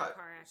in a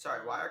car accident.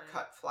 Sorry, why are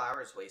cut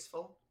flowers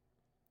wasteful?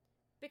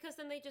 Because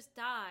then they just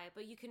die,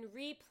 but you can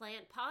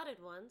replant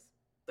potted ones.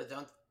 But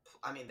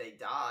they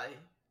die.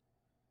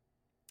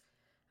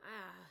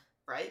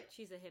 Right?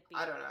 She's a hippie.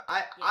 I don't know.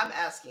 I'm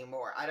asking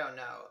more. I don't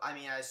know. I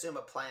assume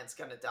a plant's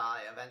gonna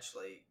die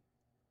eventually.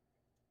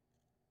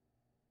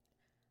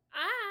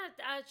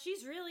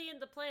 She's really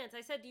into plants.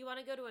 I said, do you want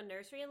to go to a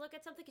nursery and look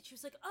at something? And she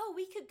was like, oh,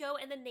 we could go,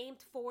 and then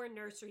named 4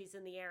 nurseries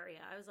in the area.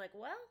 I was like,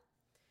 well,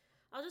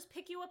 I'll just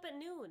pick you up at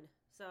noon.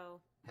 So.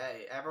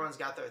 Hey, everyone's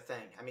got their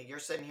thing. You're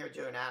sitting here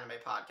doing an anime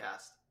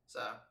podcast,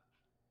 so.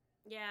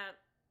 Yeah,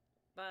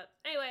 but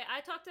anyway,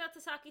 I talked about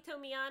Sasaki to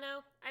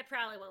Miyano. I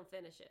probably won't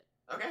finish it.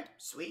 Okay,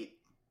 sweet.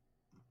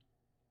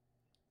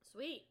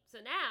 So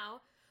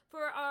now,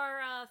 for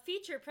our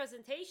feature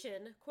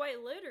presentation,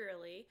 quite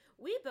literally,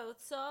 we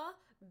both saw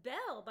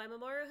Belle by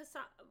Mamoru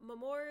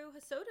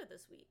Hosoda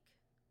this week.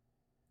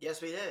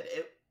 Yes, we did.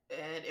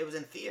 It was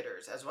in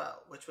theaters as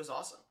well, which was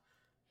awesome.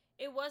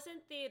 It was in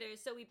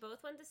theaters, so we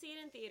both went to see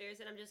it in theaters.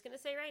 And I'm just gonna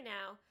say right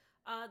now,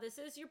 this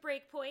is your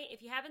break point.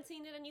 If you haven't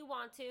seen it and you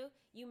want to,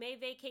 you may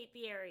vacate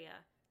the area.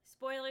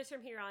 Spoilers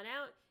from here on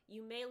out.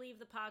 You may leave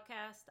the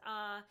podcast.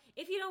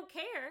 If you don't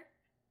care,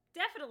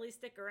 definitely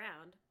stick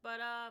around. But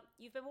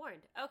you've been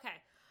warned.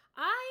 Okay,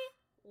 I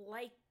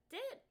liked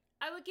it.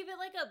 I would give it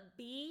like a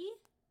B.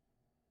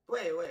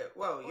 Wait,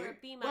 whoa, or a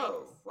B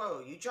minus.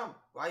 whoa, you jump.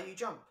 Why you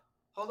jump?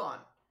 Hold on.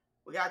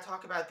 We gotta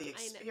talk about the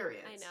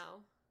experience. I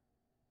know.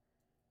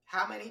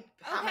 How many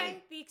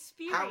the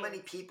experience. How many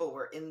people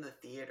were in the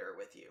theater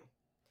with you?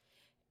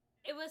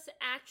 It was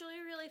actually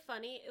really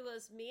funny. It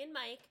was me and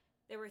Mike.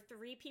 There were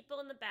 3 people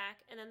in the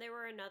back, and then there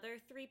were another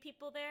 3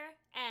 people there.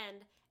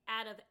 And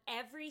out of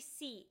every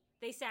seat,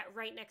 they sat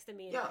right next to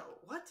me. And Mike.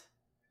 What?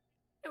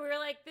 And we were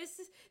like, "This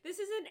is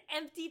an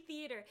empty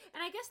theater."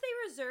 And I guess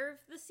they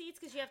reserved the seats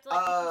because you have to like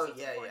keep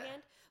the seats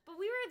beforehand. Yeah. But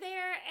we were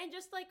there and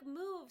just like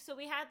moved. So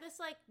we had this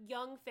like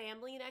young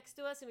family next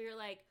to us, and we were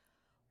like,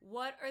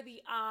 "What are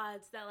the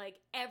odds that like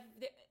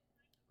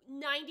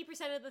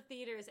 90% of the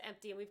theater is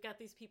empty and we've got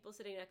these people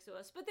sitting next to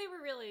us?" But they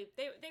were really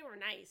they were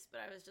nice.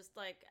 But I was just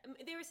like,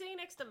 they were sitting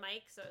next to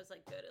Mike, so I was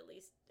like, good, at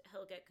least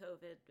he'll get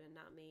COVID and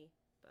not me.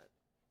 But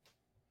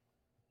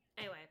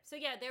anyway, so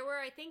yeah, there were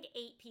I think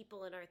 8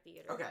 people in our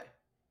theater. Okay.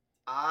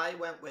 I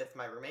went with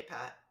my roommate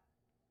Pat,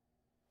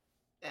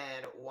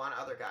 and one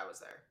other guy was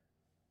there.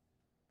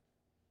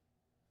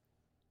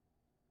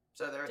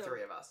 So there are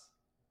 3 of us.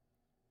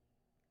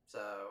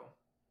 So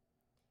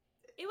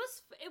it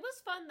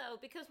was fun though,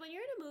 because when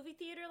you're in a movie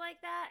theater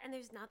like that and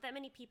there's not that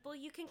many people,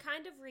 you can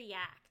kind of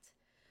react.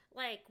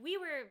 Like we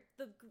were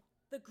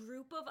the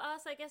group of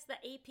us, I guess the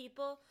 8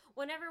 people.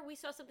 Whenever we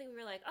saw something, we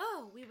were like,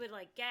 "Oh," we would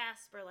like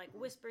gasp or like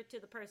whisper to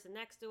the person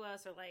next to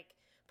us or like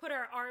put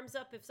our arms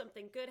up if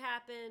something good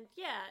happened.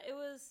 Yeah,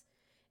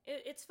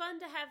 it's fun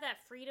to have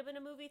that freedom in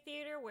a movie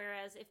theater,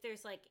 whereas if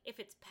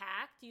it's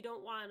packed, you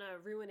don't want to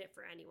ruin it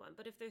for anyone.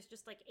 But if there's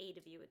just like 8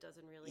 of you, it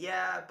doesn't really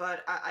matter.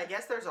 But I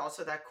guess there's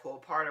also that cool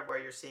part of where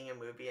you're seeing a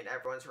movie and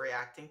everyone's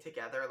reacting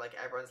together, like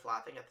everyone's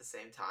laughing at the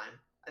same time.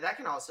 That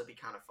can also be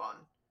kind of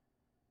fun.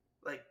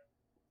 Like,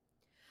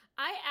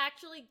 I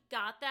actually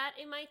got that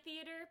in my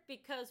theater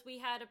because we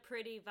had a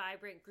pretty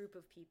vibrant group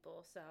of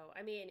people. So,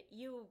 I mean,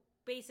 you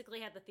basically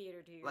had the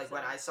theater to yourself. Like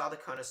when I saw the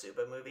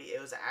Konosuba movie, it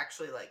was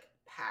actually like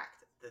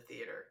packed the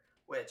theater,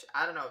 which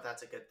I don't know if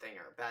that's a good thing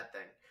or a bad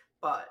thing,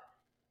 but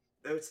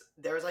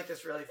there was like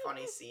this really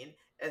funny scene,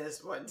 and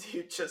this one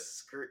dude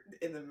just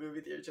in the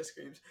movie theater just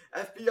screams,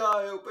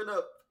 "FBI, open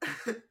up!"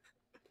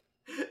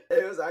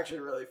 It was actually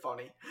really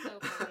funny. So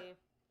funny.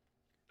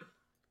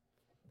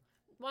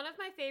 One of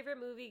my favorite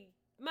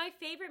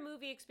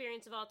movie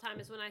experience of all time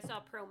is when I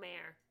saw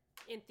Promare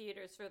in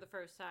theaters for the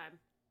first time.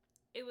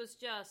 It was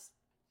just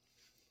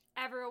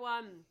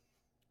everyone,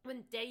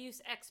 when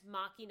Deus Ex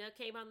Machina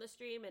came on the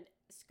screen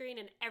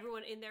and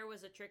everyone in there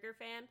was a Trigger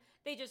fan,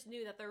 they just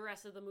knew that the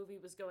rest of the movie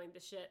was going to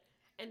shit.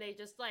 And they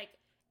just like,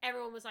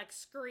 everyone was like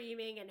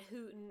screaming and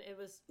hooting. It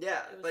was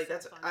like so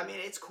that's funny. I mean,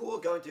 it's cool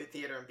going to a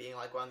theater and being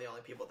like one of the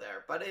only people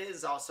there, but it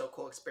is also a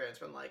cool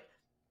experience when like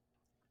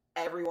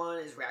everyone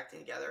is reacting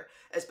together,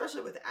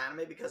 especially with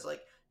anime, because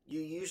like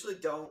you usually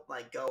don't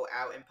like go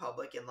out in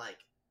public and like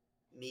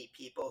meet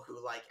people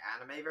who like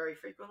anime very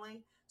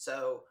frequently.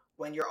 So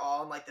when you're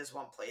all in like this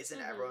one place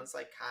and everyone's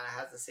like kind of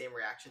has the same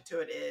reaction to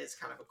it, it is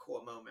kind of a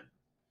cool moment.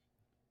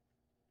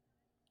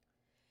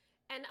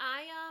 And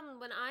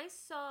when I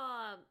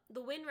saw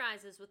The Wind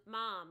Rises with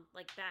Mom,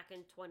 like back in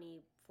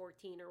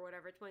 2014 or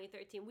whatever,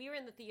 2013, we were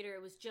in the theater.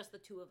 It was just the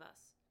 2 of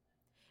us.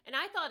 And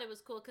I thought it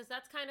was cool because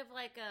that's kind of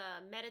like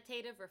a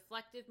meditative,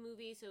 reflective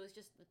movie. So it was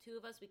just the 2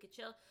 of us. We could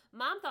chill.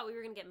 Mom thought we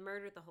were going to get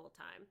murdered the whole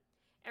time.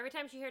 Every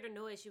time she heard a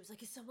noise, she was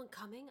like, "Is someone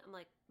coming?" I'm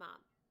like,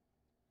 "Mom,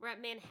 we're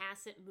at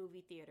Manhasset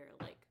movie theater.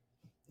 Like,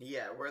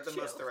 yeah, we're the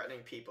most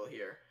threatening people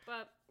here."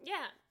 But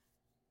yeah.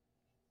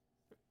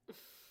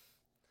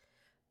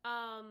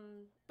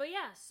 But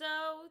yeah,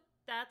 so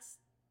that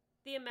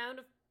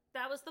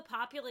was the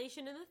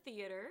population in the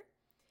theater.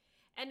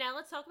 And now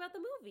let's talk about the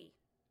movie.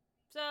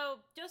 So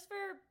just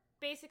for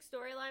basic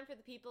storyline for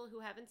the people who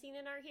haven't seen it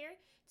and are here,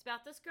 it's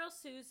about this girl,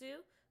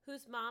 Suzu,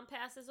 whose mom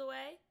passes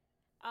away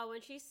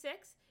when she's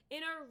 6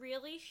 in a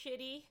really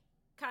shitty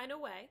kind of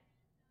way.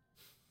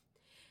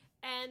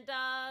 And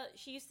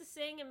she used to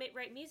sing and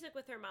write music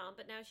with her mom,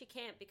 but now she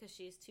can't because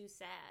she's too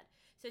sad.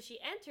 So she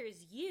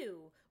enters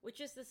U, which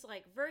is this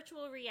like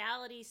virtual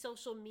reality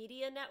social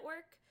media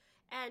network,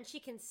 and she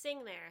can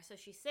sing there. So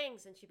she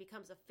sings and she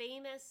becomes a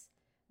famous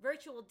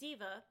virtual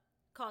diva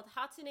called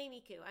Hatsune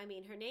Miku. I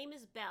mean, her name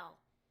is Belle.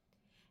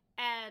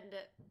 And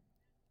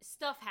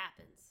stuff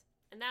happens.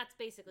 And that's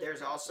basically...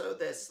 There's also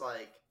this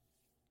like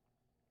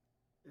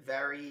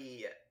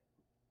very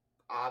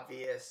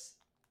obvious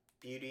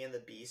Beauty and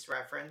the Beast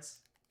reference,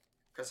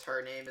 because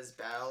her name is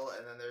Belle,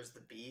 and then there's the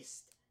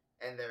Beast,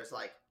 and there's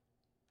like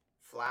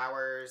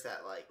flowers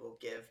that like will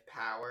give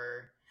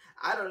power.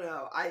 I don't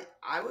know.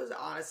 I was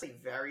honestly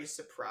very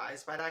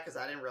surprised by that because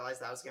I didn't realize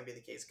that was going to be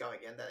the case going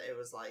in. That it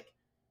was like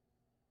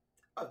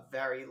a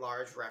very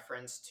large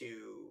reference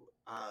to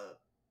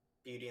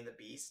Beauty and the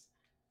Beast,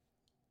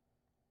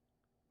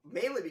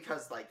 mainly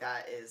because like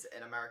that is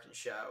an American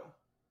show,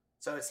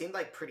 so it seemed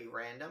like pretty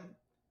random.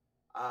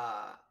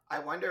 I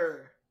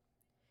wonder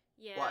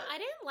Yeah, what. I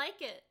didn't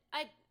like it.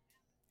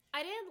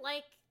 I didn't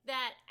like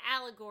that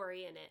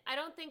allegory in it. I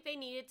don't think they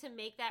needed to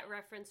make that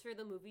reference for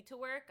the movie to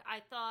work.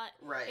 I thought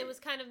Right. it was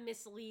kind of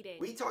misleading.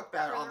 We talked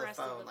about it for on the the rest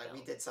of phone. the Like we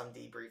film. did some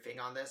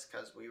debriefing on this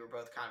because we were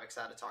both kind of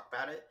excited to talk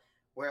about it.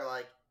 Where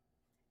like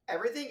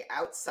everything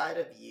outside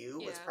of you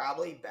was Yeah.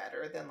 probably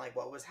better than like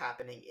what was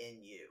happening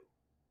in you.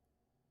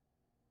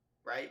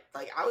 Right?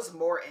 Like I was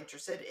more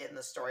interested in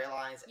the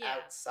storylines Yeah.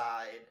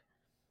 outside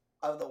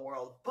of the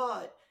world,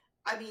 but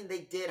I mean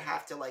they did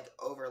have to like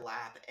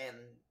overlap and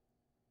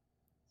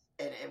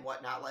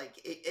whatnot. Like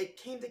it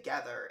came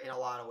together in a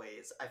lot of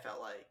ways, I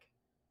felt like.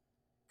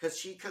 Because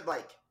she could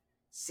like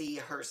see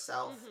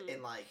herself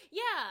in like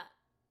Yeah.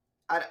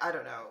 I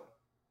don't know,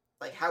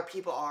 like how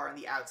people are on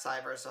the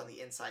outside versus on the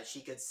inside.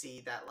 She could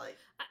see that like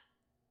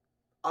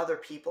other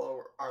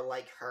people are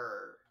like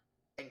her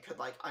and could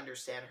like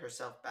understand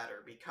herself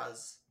better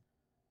because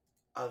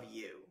of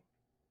you.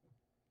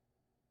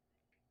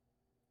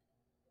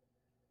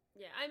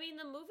 Yeah, I mean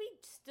the movie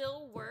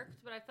still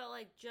worked, but I felt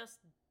like just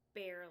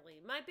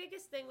barely. My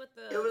biggest thing with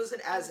the It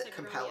wasn't as like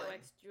compelling. Romeo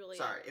X Juliet.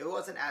 Sorry, it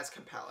wasn't as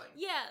compelling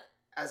Yeah,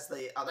 as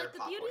the other like the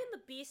plot Beauty point.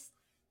 and the Beast.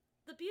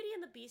 The Beauty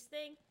and the Beast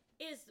thing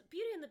is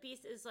Beauty and the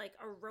Beast is like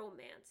a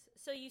romance.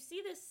 So you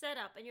see this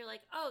setup and you're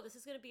like, oh, this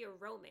is going to be a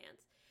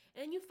romance,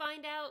 and then you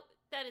find out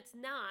that it's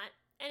not.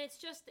 And it's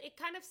just,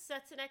 it kind of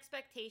sets an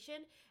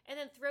expectation and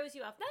then throws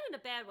you off. Not in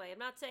a bad way.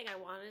 I'm not saying I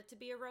wanted it to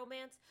be a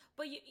romance,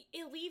 but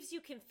it leaves you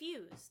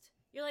confused.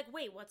 You're like,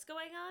 wait, what's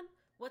going on?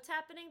 What's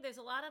happening?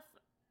 There's a lot of,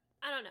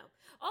 I don't know.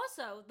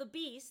 Also, the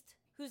Beast,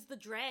 who's the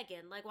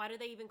dragon, like, why do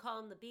they even call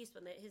him the Beast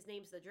when his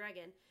name's the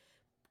dragon,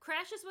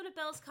 crashes one of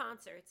Belle's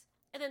concerts.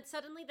 And then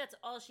suddenly that's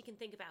all she can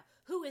think about.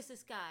 Who is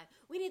this guy?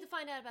 We need to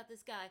find out about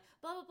this guy.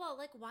 Blah, blah, blah.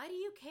 Like, why do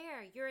you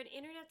care? You're an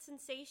internet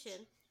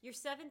sensation. You're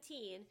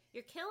 17.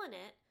 You're killing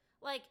it.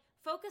 Like,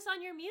 focus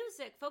on your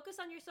music. Focus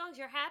on your songs.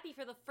 You're happy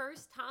for the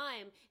first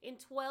time in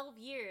 12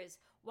 years.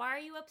 Why are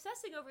you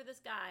obsessing over this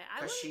guy?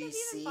 I Because wouldn't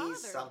she have even bothered.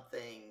 sees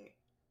something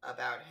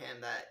about him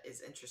that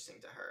is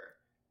interesting to her.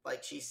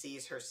 Like, she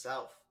sees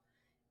herself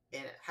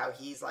in how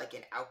he's like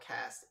an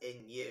outcast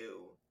in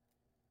you.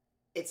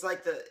 It's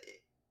like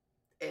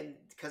and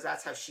because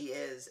that's how she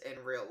is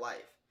in real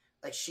life.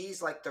 Like,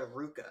 she's like the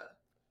Ruka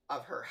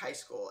of her high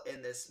school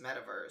in this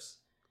metaverse.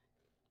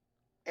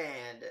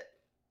 And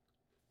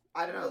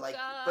I don't know, like,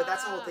 but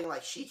that's the whole thing.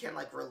 Like, she can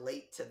like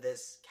relate to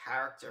this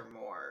character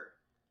more,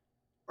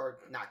 or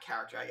not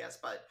character, I guess,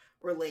 but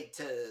relate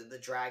to the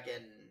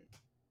dragon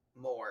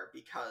more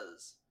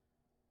because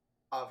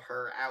of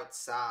her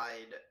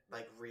outside,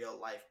 like, real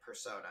life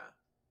persona.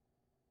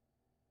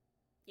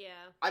 Yeah.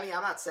 I mean,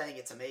 I'm not saying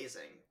it's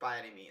amazing by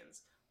any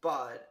means,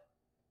 but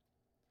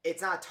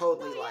it's not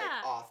totally like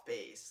off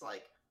base.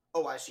 Like,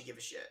 oh, why does she give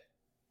a shit?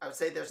 I would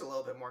say there's a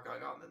little bit more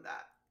going on than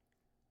that.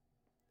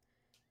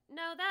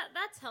 No,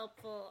 that's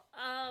helpful.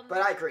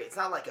 But I agree, it's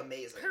not like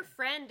amazing. Her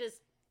friend is.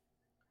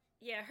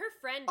 Yeah, her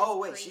friend. Oh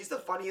wait, crazy. she's the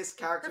funniest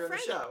character in the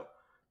show.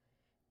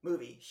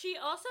 Movie. She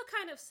also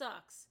kind of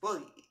sucks.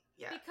 Well,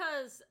 yeah.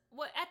 Because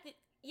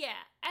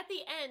at the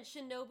end,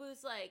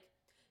 Shinobu's like,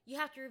 you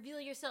have to reveal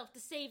yourself to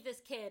save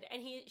this kid,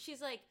 and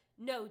she's like,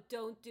 no,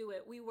 don't do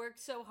it. We worked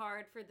so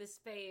hard for this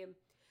fame.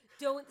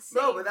 Don't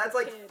save. No, but that's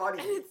like kid. funny.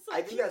 Like,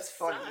 I think that's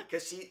funny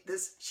because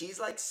she's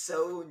like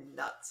so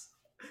nuts.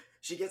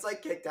 She gets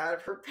like kicked out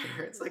of her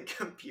parents' like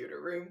computer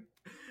room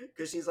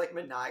because she's like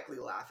maniacally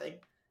laughing.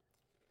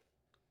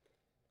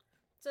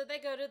 So they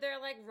go to their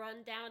like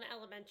rundown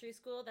elementary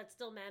school that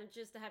still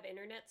manages to have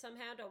internet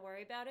somehow. Don't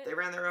worry about it. They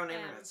ran their own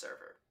internet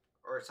server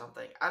or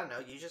something. I don't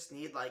know. You just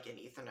need like an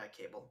Ethernet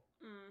cable.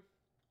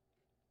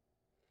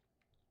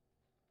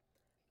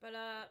 But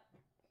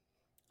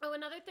oh,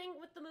 another thing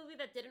with the movie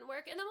that didn't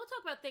work, and then we'll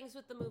talk about things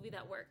with the movie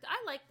that worked. I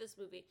liked this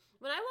movie.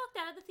 When I walked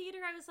out of the theater,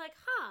 I was like,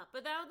 huh.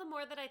 But now the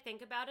more that I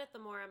think about it, the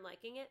more I'm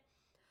liking it.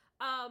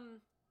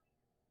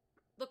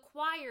 The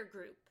choir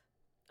group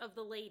of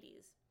the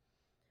ladies.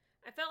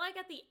 I felt like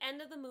at the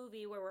end of the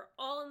movie where we're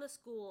all in the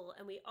school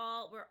and we're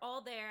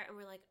all there and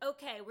we're like,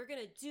 okay, we're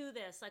gonna do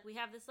this. Like we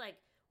have this like,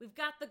 we've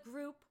got the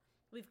group,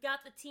 we've got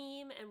the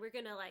team, and we're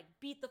gonna like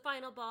beat the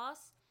final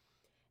boss.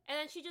 And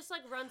then she just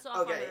like runs off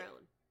on her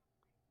own.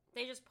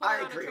 They just put her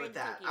on a train. I agree with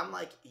that. I'm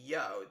like,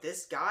 yo,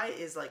 this guy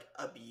is like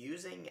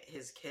abusing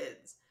his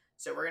kids.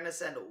 So we're gonna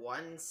send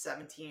one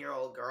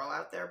 17-year-old girl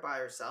out there by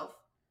herself.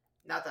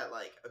 Not that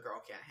like a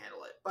girl can't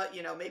handle it, but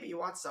you know, maybe you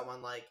want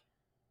someone like,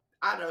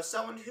 I don't know,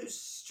 someone who's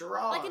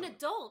strong, like an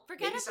adult.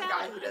 Forget maybe about some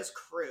guy who does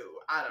crew.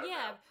 I don't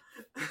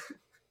know.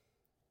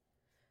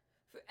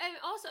 And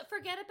also,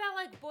 forget about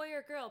like boy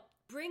or girl.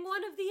 Bring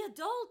one of the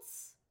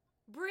adults.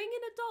 Bring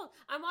an adult.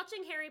 I'm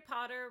watching Harry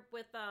Potter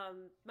with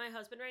my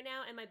husband right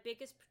now, and my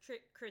biggest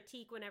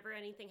critique whenever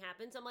anything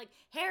happens, I'm like,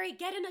 Harry,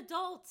 get an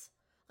adult.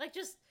 Like,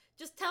 just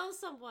tell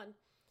someone.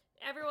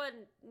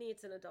 Everyone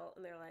needs an adult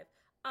in their life.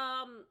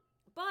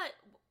 But,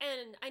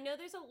 and I know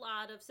there's a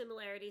lot of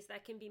similarities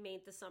that can be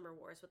made to Summer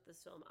Wars with this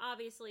film.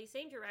 Obviously,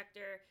 same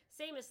director,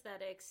 same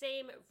aesthetic,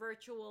 same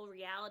virtual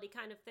reality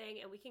kind of thing,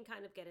 and we can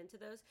kind of get into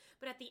those.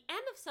 But at the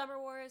end of Summer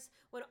Wars,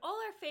 when all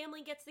our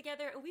family gets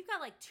together, and we've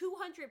got like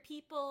 200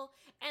 people,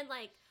 and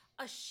like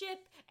a ship,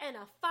 and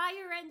a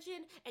fire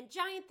engine, and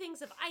giant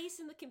things of ice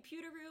in the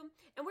computer room,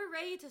 and we're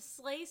ready to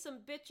slay some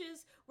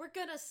bitches, we're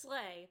gonna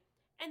slay.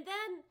 And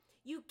then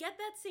you get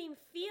that same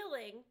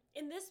feeling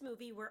in this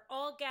movie. We're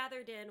all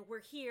gathered in, we're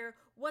here,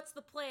 what's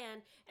the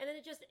plan? And then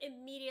it just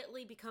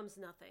immediately becomes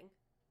nothing.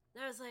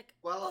 And I was like,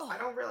 well, oh, I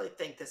don't really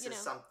think this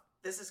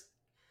is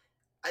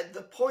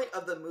the point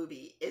of the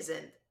movie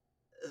isn't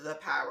the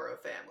power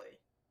of family,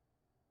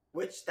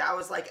 which that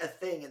was like a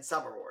thing in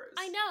Summer Wars.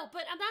 I know,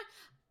 but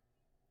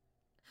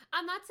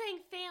I'm not saying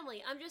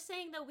family. I'm just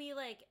saying that we,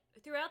 like,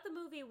 throughout the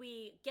movie,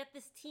 we get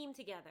this team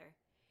together.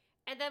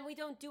 And then we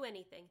don't do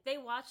anything. They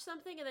watch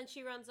something, and then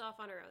she runs off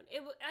on her own.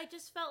 I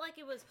just felt like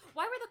it was...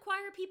 Why were the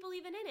choir people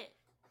even in it?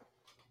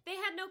 They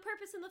had no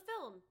purpose in the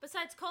film,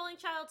 besides calling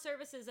child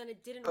services, and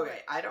it didn't work.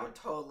 Okay, I don't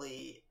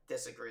totally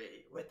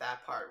disagree with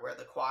that part, where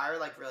the choir,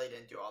 like, really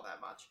didn't do all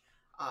that much.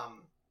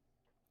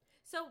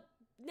 So,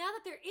 now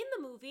that they're in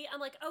the movie,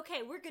 I'm like,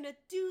 okay, we're gonna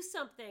do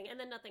something, and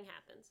then nothing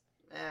happens.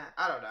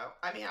 I don't know.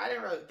 I mean, I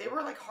didn't really... They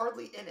were, like,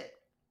 hardly in it.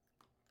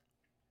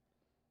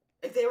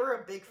 If they were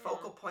a big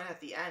focal point at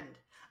the end...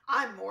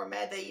 I'm more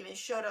mad they even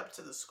showed up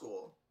to the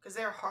school, because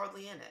they're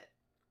hardly in it.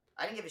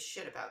 I didn't give a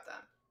shit about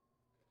them.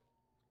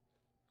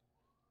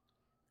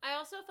 I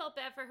also felt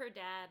bad for her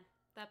dad.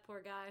 That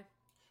poor guy.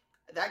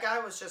 That guy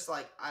was just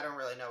like, I don't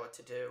really know what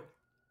to do,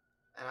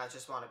 and I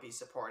just want to be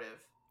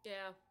supportive.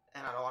 Yeah.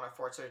 And I don't want to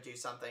force her to do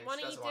something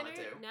she doesn't want to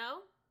do. No?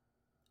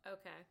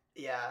 Okay.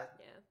 Yeah.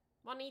 Yeah.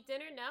 Want to eat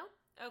dinner?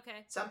 No?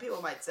 Okay. Some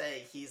people might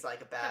say he's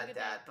like a bad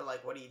dad, but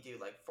like, what do you do?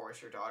 Like, force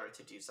your daughter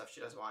to do stuff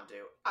she doesn't want to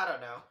do? I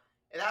don't know.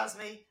 If that was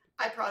me,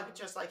 I'd probably be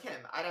just like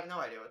him. I'd have no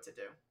idea what to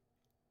do.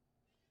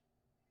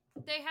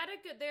 They had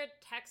their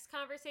text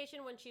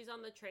conversation when she's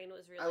on the train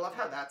was really I love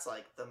good. how that's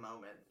like the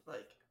moment.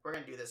 Like, we're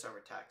going to do this over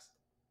text.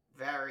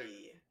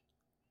 Very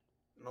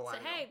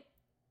millennial. So, hey.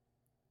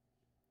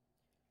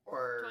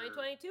 Or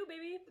 2022,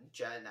 baby.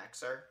 Gen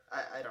Xer.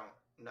 I don't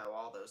know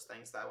all those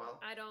things that well.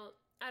 I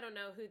don't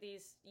know who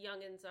these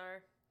youngins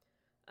are.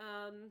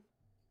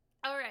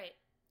 All right.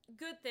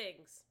 Good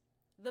things.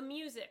 The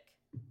music.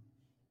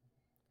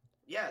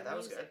 Yeah, that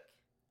was good.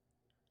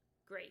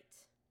 Great.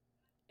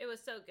 It was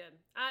so good.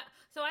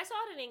 So I saw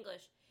it in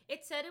English.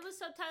 It said it was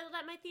subtitled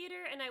at my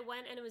theater, and I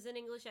went, and it was in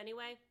English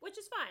anyway, which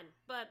is fine.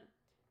 But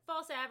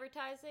false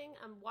advertising.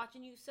 I'm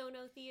watching you,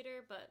 Sono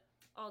Theater, but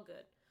all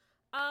good.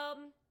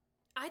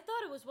 I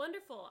thought it was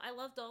wonderful. I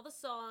loved all the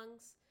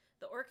songs,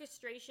 the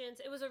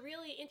orchestrations. It was a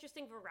really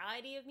interesting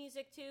variety of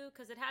music, too,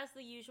 because it has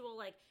the usual,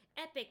 like,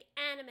 epic,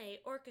 anime,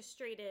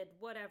 orchestrated,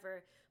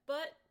 whatever.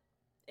 But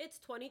it's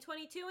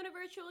 2022 in a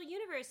virtual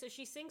universe, so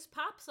she sings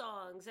pop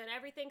songs, and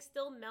everything's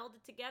still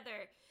melded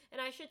together. And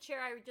I should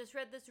share, I just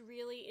read this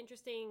really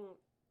interesting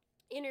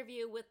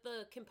interview with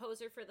the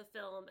composer for the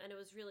film, and it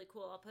was really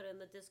cool. I'll put it in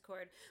the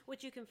Discord,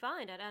 which you can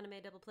find at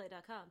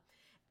animedoubleplay.com.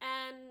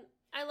 And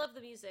I love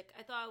the music.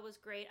 I thought it was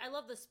great. I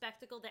love the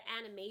spectacle. The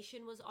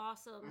animation was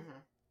awesome. Mm-hmm.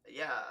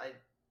 Yeah,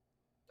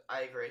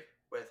 I agree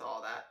with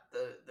all that.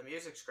 The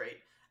music's great.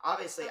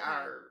 Obviously,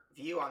 our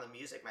view on the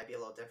music might be a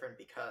little different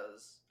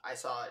because I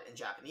saw it in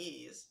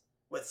Japanese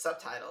with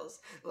subtitles,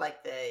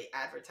 like they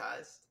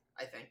advertised,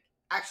 I think.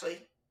 Actually,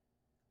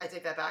 I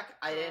take that back.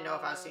 I didn't know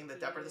if I was seeing the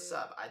dub or the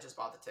sub. I just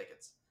bought the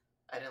tickets.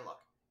 I didn't look.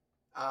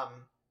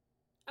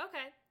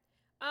 Okay.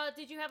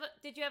 Did you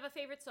have a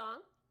favorite song?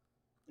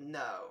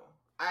 No.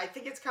 I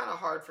think it's kind of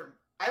hard for...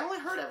 I only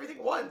heard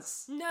everything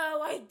once. No,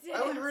 I didn't.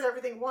 I only heard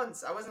everything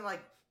once. I wasn't,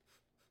 like,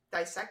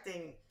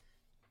 dissecting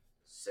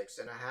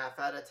 6.5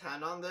 out of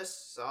 10 on this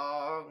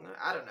song.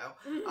 I don't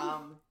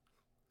know.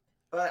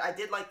 But I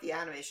did like the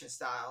animation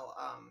style.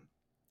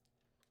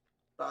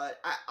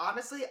 But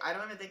honestly, I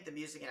don't even think the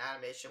music and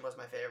animation was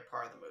my favorite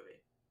part of the movie.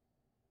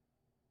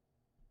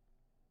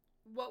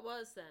 What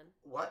was then?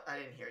 What? I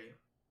didn't hear you.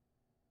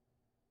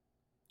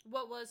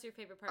 What was your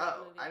favorite part of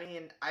the movie? I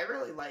mean, I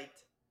really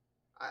liked...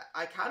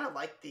 I kind of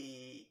liked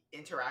the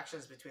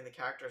interactions between the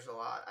characters a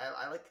lot.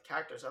 I liked the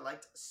characters. I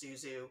liked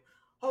Suzu.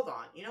 Hold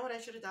on. You know what I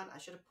should have done? I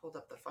should have pulled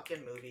up the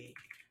fucking movie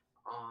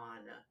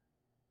on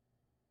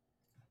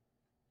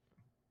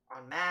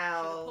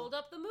Mal. Should have pulled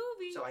up the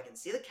movie. So I can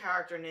see the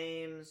character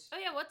names. Oh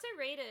yeah, what's it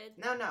rated?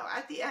 No,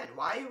 at the end.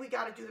 Why do we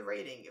gotta do the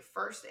rating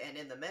first and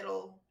in the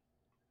middle?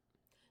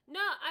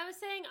 No, I was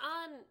saying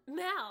on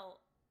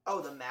Mal.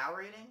 Oh, the Mal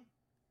rating?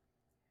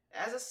 It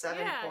has a 7.7.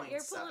 Yeah,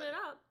 you're pulling it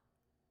up.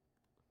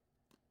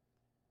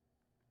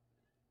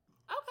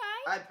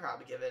 Okay. I'd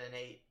probably give it an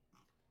 8.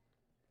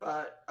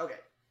 But, okay.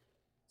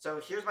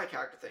 So here's my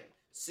character thing.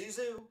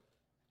 Suzu,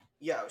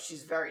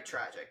 she's very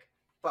tragic.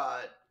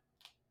 but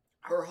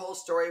her whole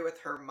story with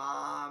her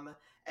mom,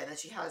 and then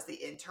she has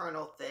the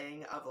internal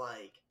thing of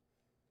like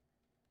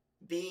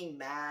being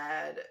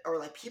mad, or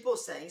like people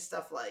saying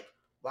stuff like,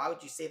 why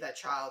would you save that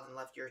child and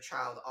left your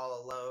child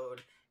all alone,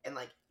 and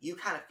like you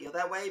kind of feel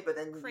that way, but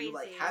then you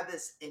like Crazy. have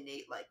this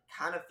innate like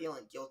kind of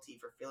feeling guilty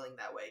for feeling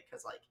that way,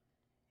 because like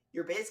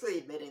you're basically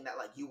admitting that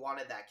like you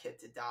wanted that kid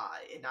to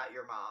die and not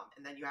your mom,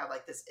 and then you have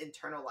like this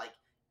internal like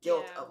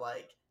guilt Yeah. of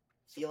like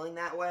feeling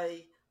that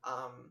way.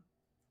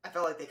 I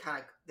felt like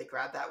they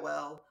grabbed that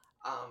well.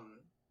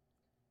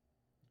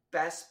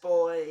 Best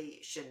boy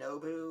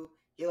Shinobu,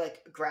 he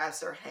like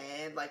grabs her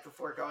hand like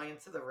before going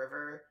into the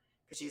river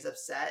because she's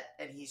upset,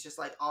 and he's just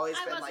like always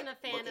I been wasn't like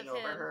a fan looking of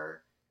over him.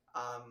 her.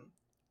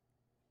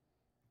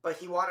 But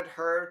he wanted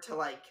her to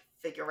like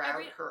figure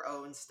out her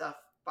own stuff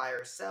by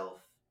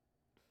herself.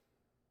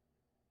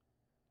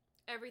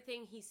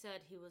 Everything he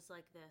said, he was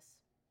like this.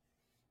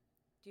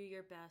 Do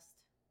your best.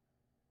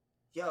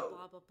 Yo,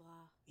 Blah blah blah.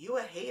 you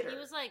a hater. He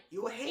was like,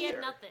 you a hater. he had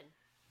nothing.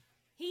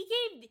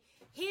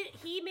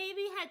 He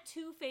maybe had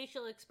 2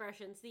 facial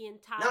expressions the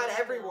entire Not film.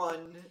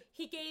 everyone.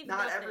 He gave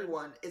Not nothing.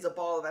 everyone is a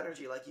ball of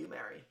energy like you,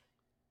 Mary.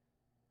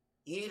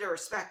 You need to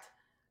respect.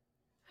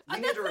 You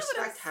need That's to not what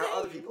I'm respect how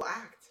other saying. people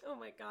act. Oh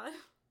my god.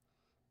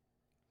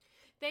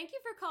 Thank you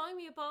for calling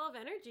me a ball of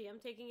energy. I'm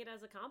taking it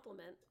as a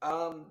compliment.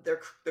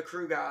 They're the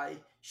crew guy,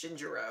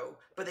 Shinjiro,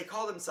 but they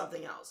called him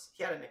something else.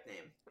 He had a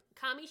nickname.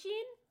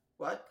 Kamishin?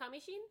 What?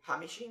 Kamishin?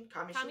 Hamishin?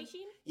 Kamishin?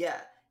 Kamishin? Yeah,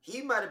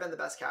 he might have been the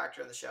best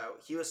character in the show.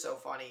 He was so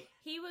funny.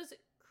 He was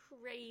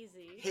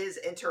crazy. His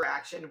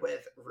interaction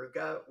with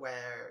Ruka,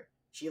 where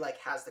she like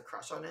has the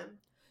crush on him.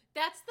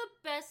 That's the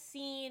best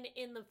scene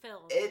in the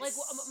film. It's like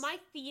my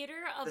theater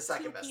of the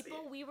second 2 best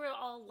people, scene. we were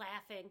all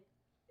laughing.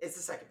 It's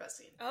the second best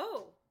scene.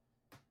 Oh.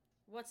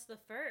 What's the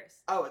first?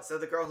 Oh, it's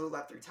the girl who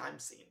left through time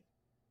scene.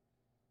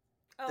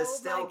 Oh, The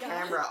still my God.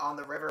 camera on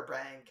the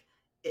riverbank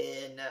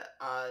in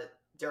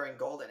during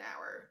Golden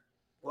Hour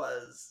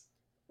was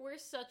We're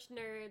such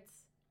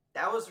nerds.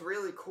 that was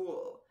really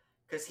cool,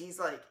 because he's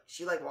like,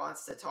 she like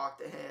wants to talk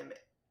to him,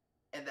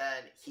 and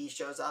then he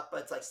shows up,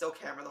 but it's like still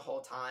camera the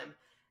whole time,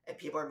 and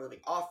people are moving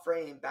off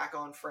frame, back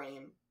on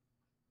frame.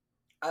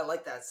 I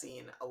like that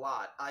scene a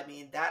lot. I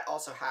mean, that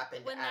also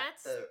happened When at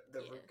that's- the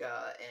yeah.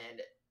 Ruka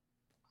and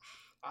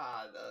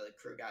the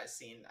crew guy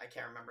scene. I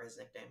can't remember his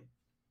nickname.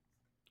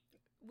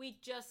 We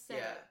just said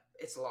Yeah, it.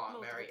 it's long,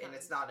 multiple Mary, and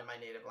it's times. not in my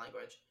native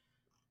language.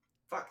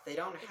 Fuck, they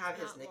don't It's have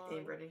his not nickname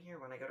long. written here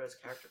when I go to his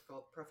character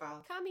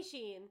profile.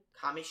 Kamishin.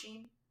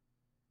 Kamishin?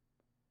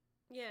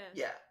 Yeah.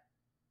 Yeah.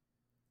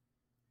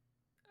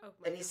 Oh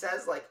my And he God.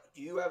 says, like,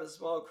 do you have a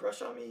small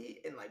crush on me?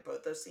 In, like,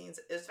 both those scenes.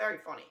 It's very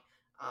funny.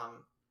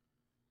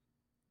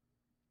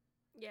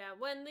 Yeah,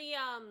 when the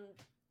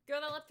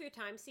girl that left through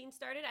time scene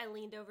started, I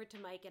leaned over to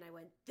Mike and I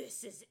went,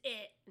 "This is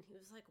it." And he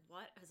was like,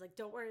 "What?" I was like,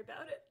 "Don't worry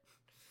about it."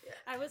 Yeah.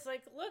 I was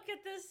like, "Look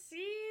at this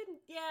scene."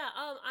 Yeah,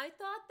 I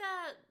thought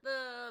that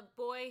the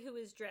boy who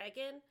was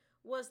dragon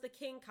was the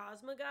King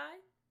Cosmo guy.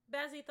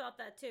 Bazzy thought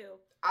that too.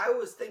 I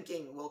was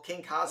thinking, will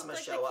King Cosmo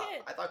Looks like show the up?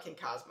 kid. I thought King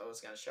Cosmo was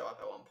going to show up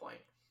at one point.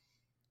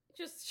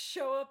 Just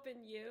show up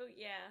in you,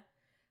 yeah.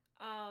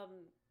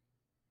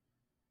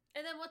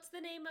 And then what's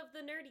the name of the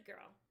nerdy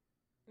girl?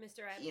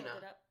 Mr. I pulled Hina.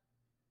 it up.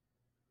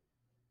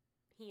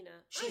 Hina.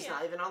 She's oh, yeah.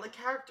 not even on the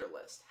character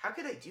list. How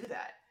could I do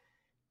that?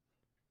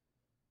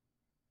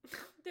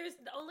 There's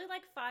only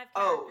like 5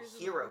 Oh, characters.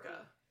 in the Hiroka.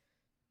 movie.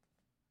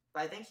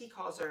 But I think she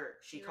calls her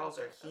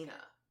Hiroka, Hina. okay.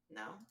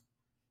 No?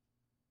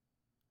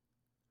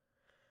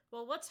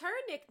 Well, what's her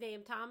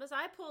nickname, Thomas?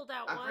 I pulled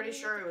out I'm one. pretty you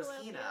sure need it to was pull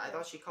out the Hina. I other.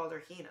 thought she called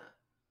her Hina.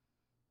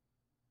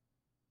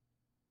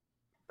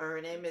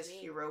 Her name is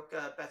Okay.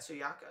 Hiroka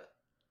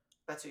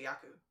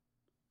Betsuyaku.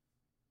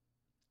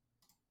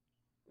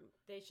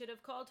 They should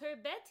have called her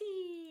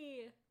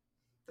Betty.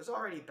 There's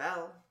already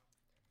Belle.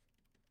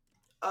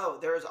 Oh,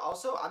 there's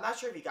also, I'm not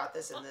sure if you got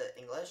this in the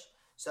English.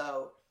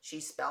 So she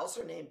spells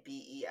her name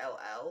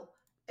Bell,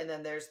 and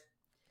then there's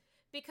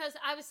Because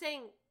I was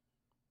saying,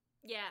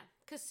 yeah,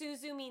 because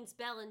Suzu means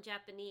bell in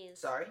Japanese.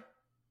 sorry.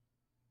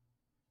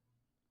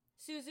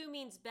 Suzu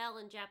means bell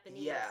in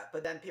Japanese. Yeah,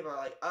 but then people are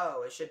like,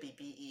 oh, it should be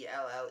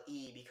Belle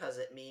because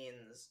it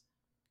means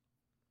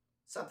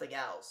something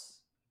else.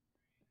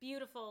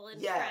 Beautiful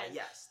in Yeah, French.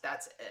 yes,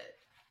 that's it.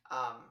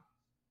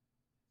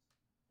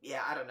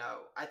 Yeah, I don't know.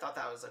 I thought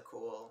that was a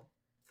cool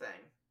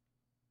thing.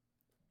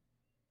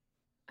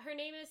 Her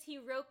name is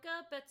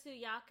Hiroka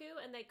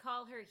Betsuyaku, and they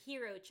call her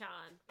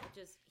Hiro-chan,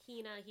 which is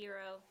Hina,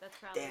 Hiro. That's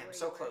probably Damn, where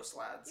so you were. close,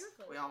 lads. You were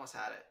close. We almost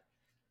had it.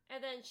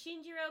 And then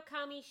Shinjiro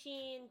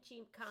Kamishin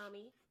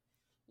Chinkami.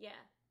 Yeah,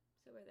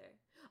 so we're there.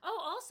 Oh,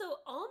 also,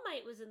 All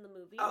Might was in the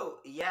movie. Oh,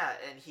 yeah,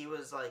 and he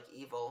was like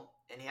evil,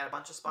 and he had a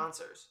bunch of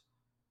sponsors.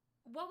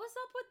 What was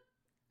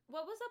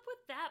up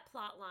with that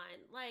plot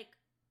line? Like,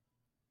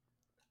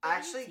 I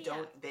actually WTF?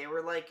 don't. They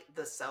were like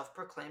the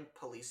self-proclaimed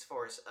police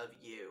force of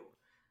you.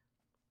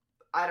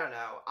 I don't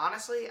know.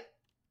 Honestly,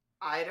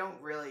 I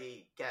don't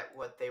really get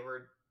what the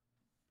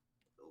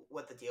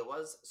deal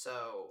was.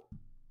 So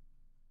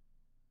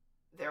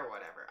they're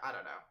whatever. I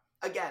don't know.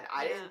 Again,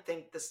 I Yeah. didn't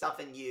think the stuff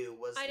in You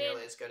was I nearly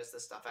didn't- as good as the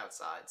stuff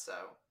outside.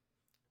 So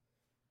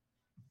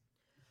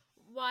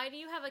Why do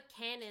you have a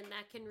canon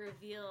that can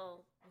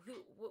reveal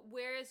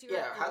where is your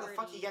yeah, how the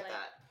fuck authority? you get Like,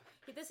 that?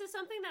 This is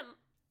something that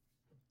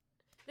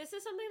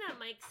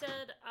Mike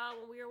said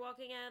when we were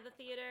walking out of the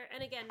theater.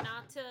 And again,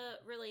 not to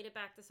relate it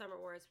back to Summer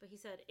Wars, but he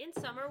said, in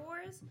Summer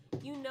Wars,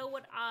 you know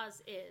what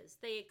Oz is.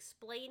 They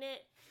explain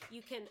it.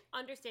 You can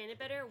understand it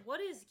better. What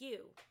is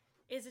You?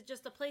 Is it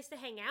just a place to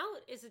hang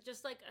out? Is it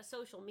just like a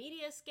social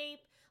media escape?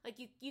 Like,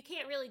 you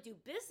can't really do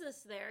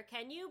business there,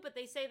 can you? But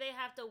they say they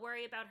have to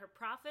worry about her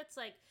profits.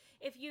 Like,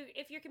 if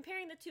you're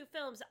comparing the two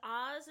films,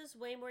 Oz is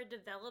way more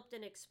developed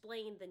and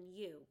explained than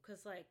You.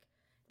 Because, like,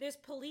 there's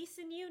police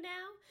in You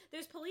now.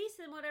 There's police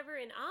in whatever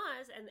in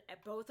Oz, and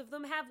both of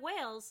them have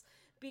whales.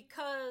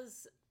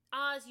 Because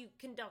Oz, you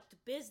conduct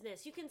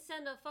business. You can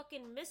send a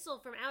fucking missile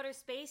from outer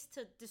space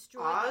to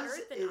destroy the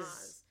Earth in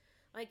Oz.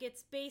 Like,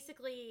 it's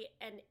basically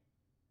an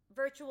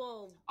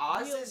virtual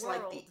Oz real is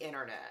world. like the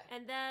internet.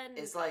 And then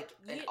It's like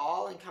an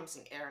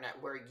all-encompassing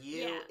internet where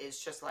You Yeah. is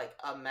just like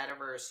a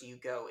metaverse you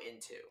go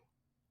into.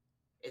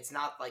 It's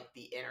not like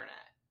the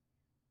internet.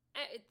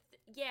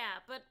 Yeah,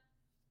 but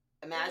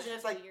Imagine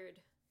if like weird.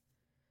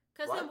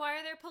 Because What? then why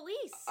are there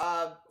police?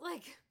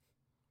 Like,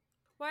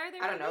 why are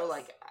there? I don't know,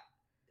 police? like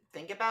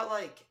think about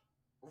like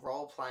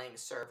role-playing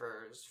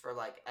servers for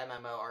like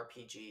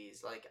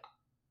MMORPGs. Like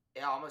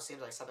it almost seems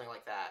like something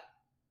like that.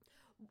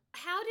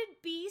 How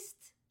did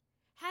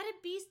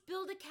Beast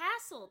build a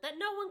castle that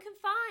no one can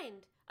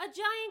find? A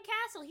giant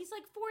castle. He's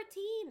like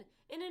 14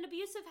 in an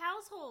abusive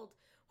household.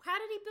 How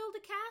did he build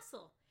a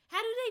castle?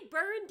 How do they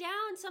burn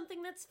down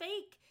something that's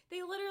fake?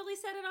 They literally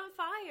set it on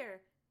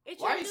fire.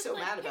 Why are you so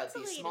mad about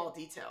these small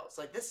details?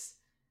 Like this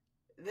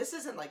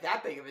isn't like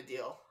that big of a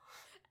deal.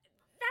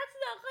 That's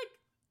not like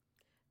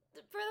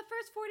for the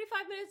first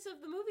 45 minutes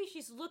of the movie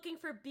she's looking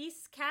for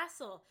Beast's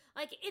castle.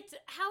 Like it's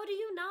how do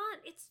you not?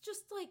 It's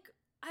just like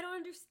I don't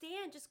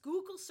understand. Just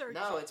Google search.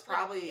 No, it's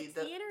probably it's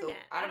the internet.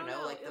 I don't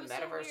know, like It the was so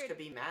metaverse weird. could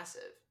be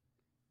massive.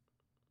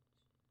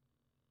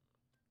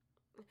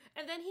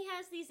 And then he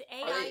has these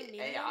Are AI they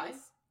minions. AI?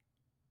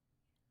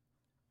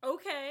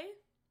 Okay.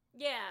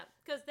 Yeah,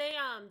 because they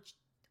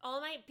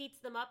All Might beats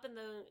them up, and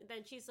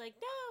then she's like,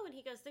 no, and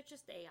he goes, they're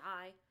just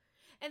AI.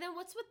 And then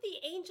what's with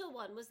the angel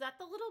one? Was that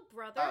the little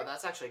brother? Oh,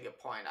 that's actually a good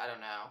point. I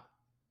don't know.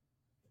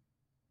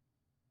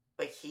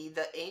 But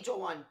the angel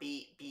one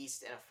beat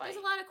Beast in a fight.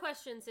 There's a lot of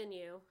questions in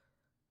You.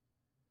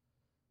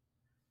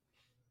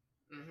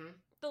 Mm-hmm.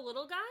 The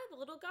little guy? The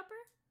little gupper?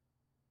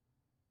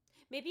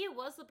 Maybe it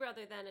was the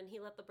brother then, and he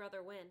let the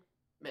brother win.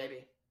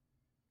 Maybe.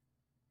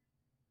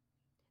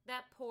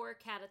 That poor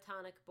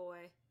catatonic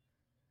boy.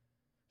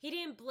 He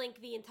didn't blink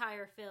the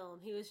entire film.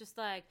 He was just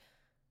like,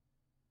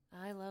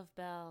 I love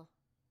Belle.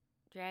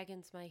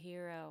 Dragon's my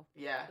hero.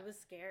 Yeah. It was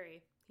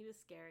scary. He was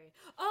scary.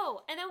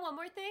 Oh, and then one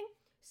more thing.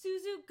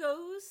 Suzu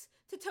goes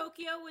to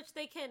Tokyo, which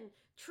they can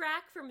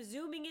track from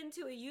zooming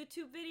into a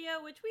YouTube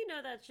video, which we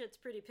know that shit's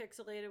pretty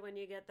pixelated when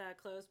you get that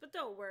close, but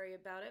don't worry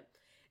about it.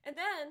 And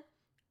then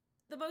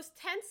the most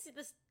tense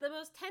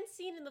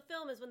scene in the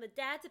film is when the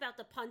dad's about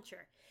to punch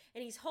her,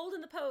 and he's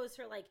holding the pose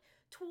for like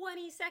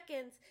 20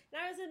 seconds,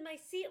 and I was in my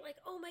seat like,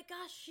 oh my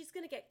gosh, she's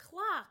gonna get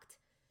clocked.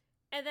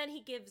 And then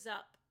he gives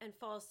up and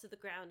falls to the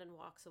ground and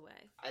walks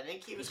away. I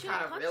think he was should've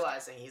kind of punched her.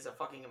 realizing he's a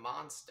fucking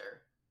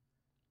monster.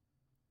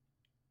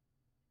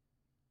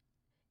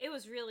 It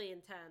was really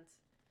intense.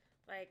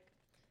 Like,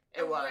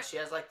 It was. Right. She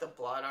has like the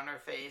blood on her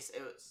face.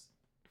 It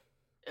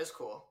was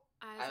cool.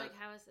 I was like,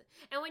 how is it?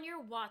 And when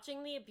you're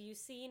watching the abuse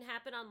scene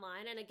happen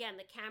online, and again,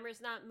 the camera's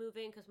not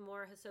moving because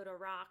Mamoru Hosoda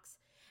rocks,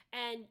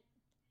 and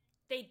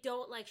they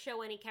don't like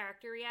show any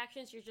character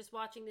reactions. You're just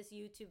watching this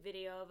YouTube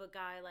video of a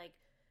guy like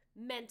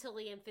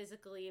mentally and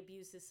physically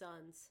abuse his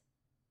sons.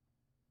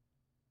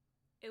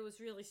 It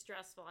was really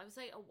stressful. I was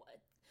like, oh, what?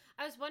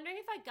 I was wondering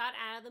if I got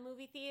out of the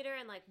movie theater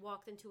and like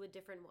walked into a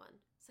different one.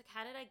 It's like,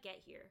 how did I get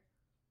here?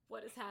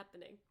 What is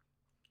happening?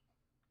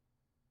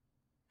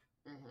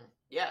 Mm-hmm.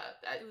 Yeah.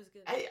 It was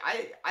good.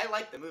 I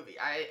like the movie.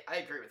 I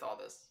agree with all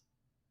this.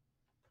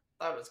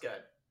 Thought it was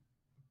good.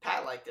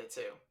 Pat liked it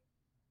too.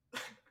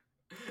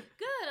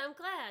 Good, I'm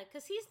glad.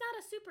 Because he's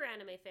not a super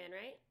anime fan,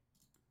 right?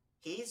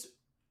 He's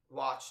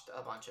watched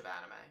a bunch of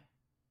anime.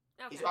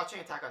 Okay. He's watching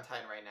Attack on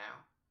Titan right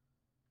now.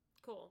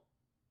 Cool.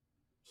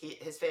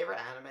 His favorite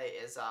anime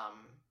is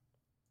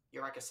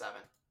Eureka 7.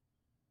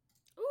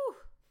 Ooh.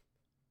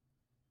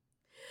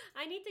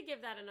 I need to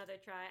give that another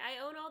try.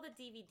 I own all the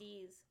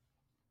DVDs.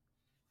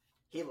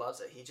 He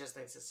loves it. He just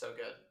thinks it's so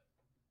good.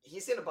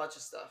 He's seen a bunch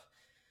of stuff.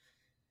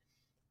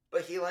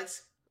 But he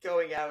likes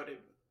going out and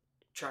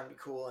trying to be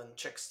cool and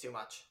chicks too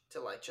much to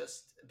like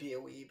just be a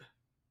weeb.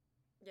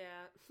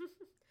 Yeah.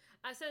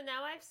 So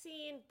now I've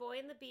seen Boy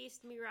and the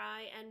Beast,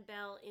 Mirai, and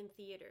Belle in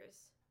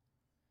theaters.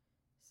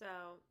 So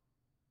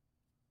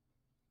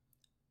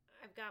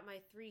I've got my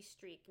 3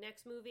 streak.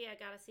 Next movie, I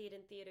gotta see it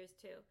in theaters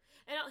too.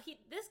 And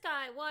this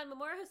guy,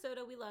 Mamoru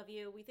Hosoda, we love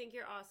you. We think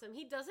you're awesome.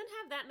 He doesn't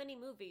have that many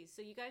movies,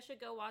 so you guys should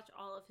go watch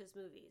all of his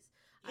movies.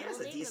 He I has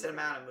will a name them decent for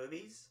amount you. of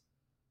movies.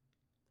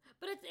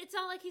 But it's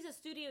not like he's a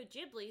Studio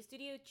Ghibli.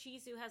 Studio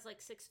Chizu has like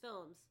 6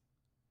 films.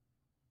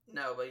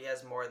 No, but he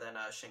has more than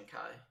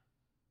Shinkai.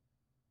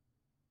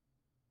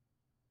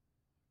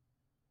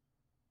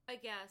 I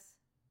guess.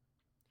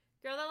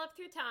 Girl That Left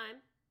Through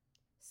Time,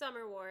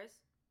 Summer Wars.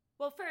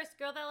 Well, first,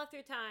 Girl That Left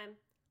Through Time.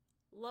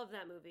 Love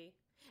that movie.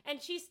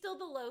 And she's still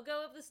the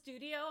logo of the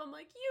studio. I'm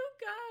like, you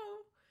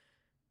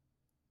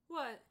go.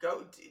 What?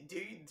 Go.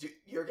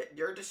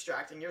 You're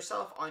distracting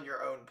yourself on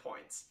your own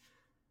points.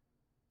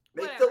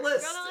 Make Whatever. the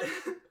list.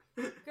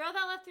 Girl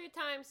That Left Through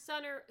Time,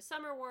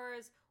 Summer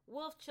Wars,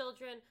 Wolf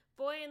Children,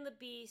 Boy and the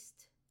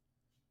Beast,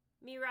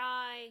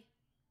 Mirai,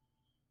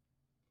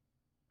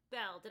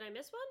 Belle. Did I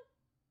miss one?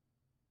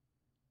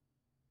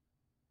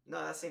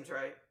 No, that seems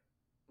right.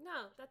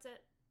 No, that's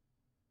it.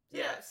 So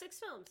Yeah. 6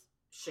 films.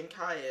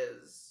 Shinkai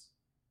is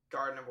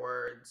Garden of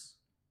Words,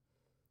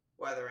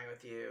 Weathering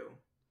with You,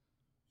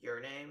 Your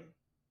Name.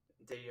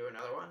 Did you do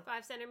another one?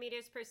 5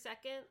 centimeters per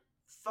second.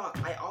 Fuck,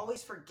 I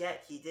always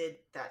forget he did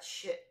that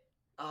shit.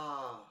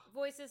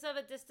 Voices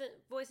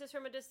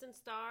from a Distant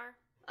Star.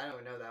 I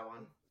don't know that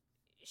one.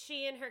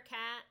 She and Her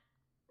Cat.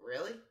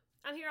 Really?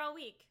 I'm here all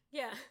week.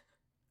 Yeah.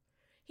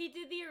 He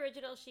did the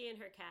original She and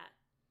Her Cat.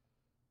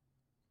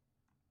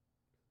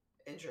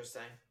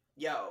 Interesting.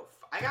 Yo,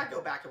 I gotta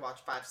go back and watch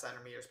 5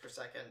 centimeters per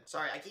second.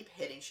 Sorry, I keep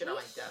hitting shit on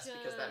my desk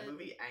because that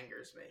movie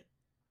angers me.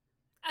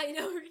 I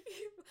know.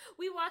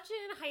 We watched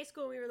it in high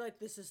school and we were like,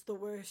 this is the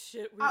worst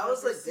shit we've I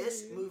was ever like,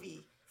 this seen.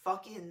 movie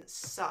fucking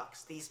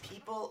sucks. These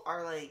people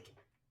are like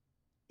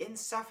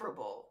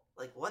insufferable.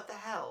 Like, what the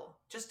hell?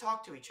 Just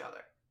talk to each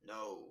other.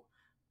 No.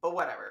 But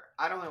whatever.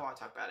 I don't really want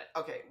to talk about it.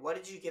 Okay, what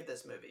did you give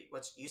this movie?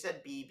 You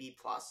said B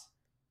plus?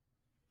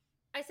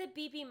 I said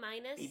BB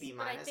minus. BB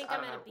but minus? I think I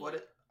I'm don't at know. a B.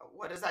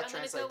 What does that I'm gonna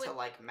translate go to, with-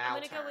 like, Mal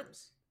I'm gonna go with-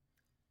 terms?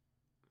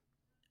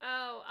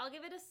 Oh, I'll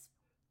give it a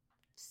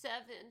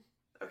 7.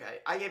 Okay,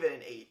 I gave it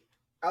an 8.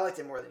 I liked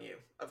it more than you,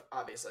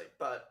 obviously,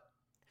 but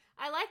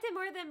I liked it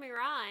more than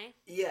Mirai.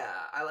 yeah,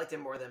 I liked it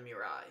more than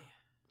Mirai.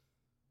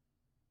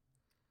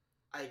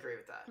 I agree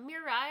with that.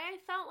 Mirai, I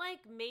felt like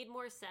made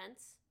more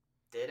sense.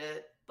 Did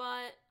it?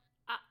 But,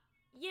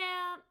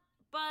 yeah,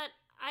 but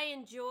I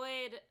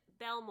enjoyed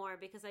Belle more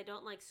because I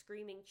don't like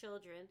screaming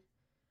children.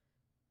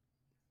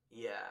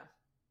 Yeah.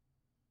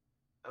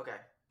 Okay.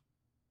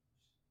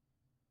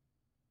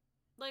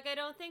 Like, I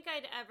don't think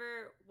I'd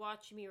ever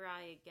watch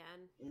Mirai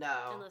again.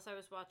 No. Unless I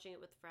was watching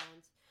it with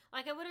friends.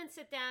 Like, I wouldn't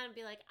sit down and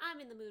be like, I'm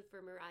in the mood for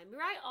Mirai.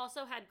 Mirai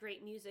also had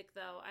great music,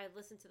 though. I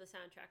listened to the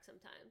soundtrack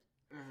sometimes.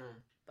 Mm-hmm.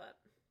 But...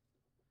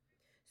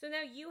 So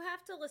now you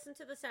have to listen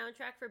to the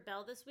soundtrack for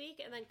Belle this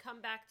week and then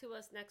come back to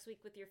us next week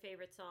with your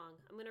favorite song.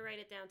 I'm going to write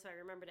it down so I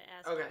remember to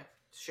ask Okay. you.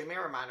 Shoot me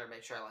a reminder to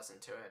make sure I listen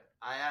to it.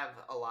 I have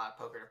a lot of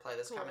poker to play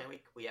this Cool. coming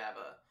week. We have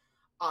a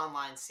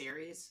online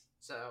series,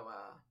 so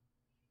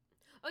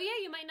Oh, yeah,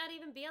 you might not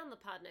even be on the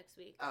pod next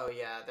week. oh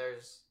yeah,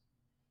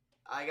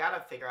 I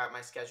gotta figure out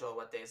my schedule,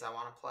 what days I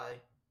want to play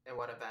and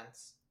what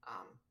events.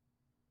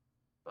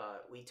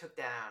 But we took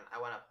down. I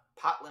won a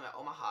Pot Limit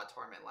Omaha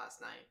tournament last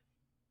night.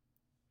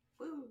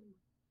 Woo!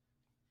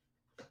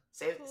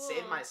 Saved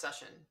Cool. my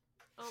session.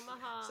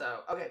 Omaha.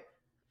 So okay.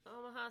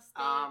 Omaha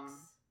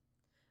Steaks.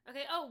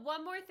 Okay, oh,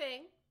 one more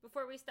thing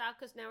before we stop,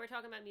 because now we're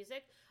talking about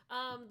music.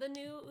 The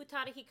new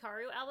Utada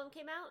Hikaru album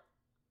came out,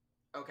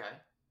 Okay.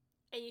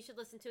 and you should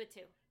listen to it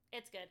too.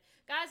 It's good.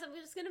 Guys, I'm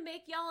just going to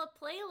make y'all a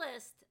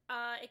playlist.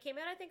 It came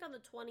out, I think, on the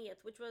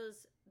 20th, which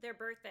was their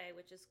birthday,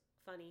 which is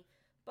funny.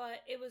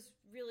 But it was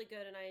really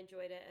good, and I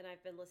enjoyed it, and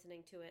I've been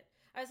listening to it.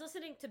 I was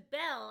listening to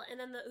Belle, and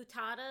then the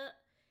Utada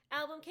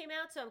album came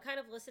out, so I'm kind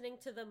of listening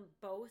to them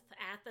both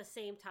at the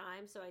same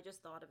time, so I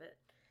just thought of it.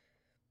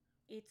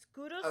 It's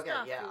good Okay,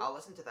 stuff. yeah, dude. I'll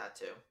listen to that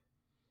too.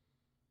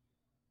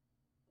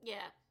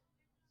 Yeah.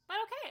 But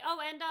okay. Oh,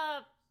 and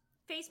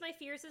Face My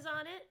Fears is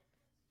on it.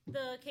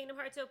 The Kingdom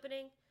Hearts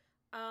opening.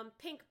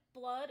 Pink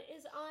Blood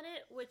is on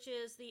it, which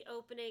is the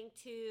opening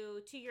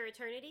to Your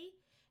Eternity.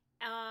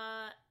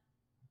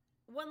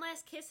 One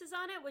Last Kiss is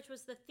on it, which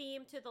was the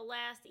theme to the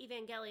last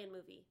Evangelion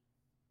movie.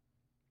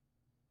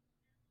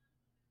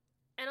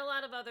 And a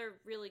lot of other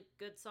really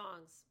good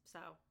songs. So,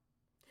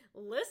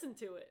 listen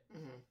to it.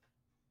 Mm-hmm.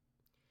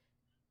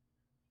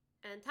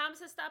 And Thomas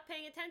has stopped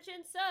paying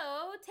attention,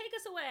 so take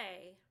us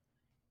away.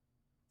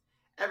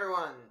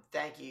 Everyone,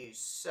 thank you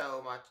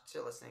so much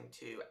to listening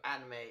to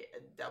Anime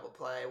Double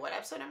Play. What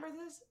episode number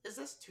is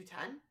this?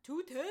 210?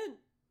 210.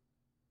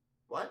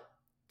 What?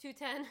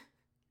 210.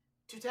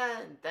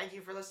 210. Thank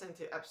you for listening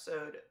to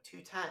episode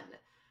 210.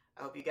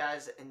 I hope you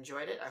guys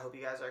enjoyed it. I hope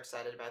you guys are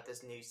excited about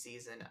this new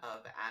season of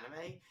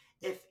anime.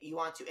 If you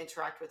want to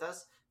interact with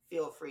us,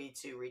 feel free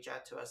to reach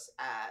out to us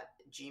at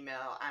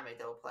Gmail,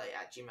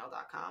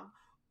 animedoubleplay@gmail.com,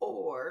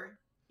 or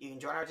you can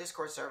join our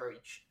Discord server,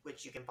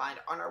 which you can find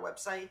on our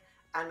website,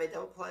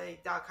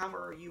 animedoubleplay.com,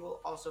 or you will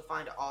also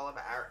find all of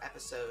our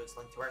episodes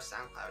linked to our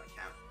SoundCloud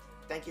account.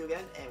 Thank you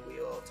again, and we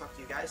will talk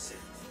to you guys soon.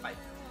 Bye.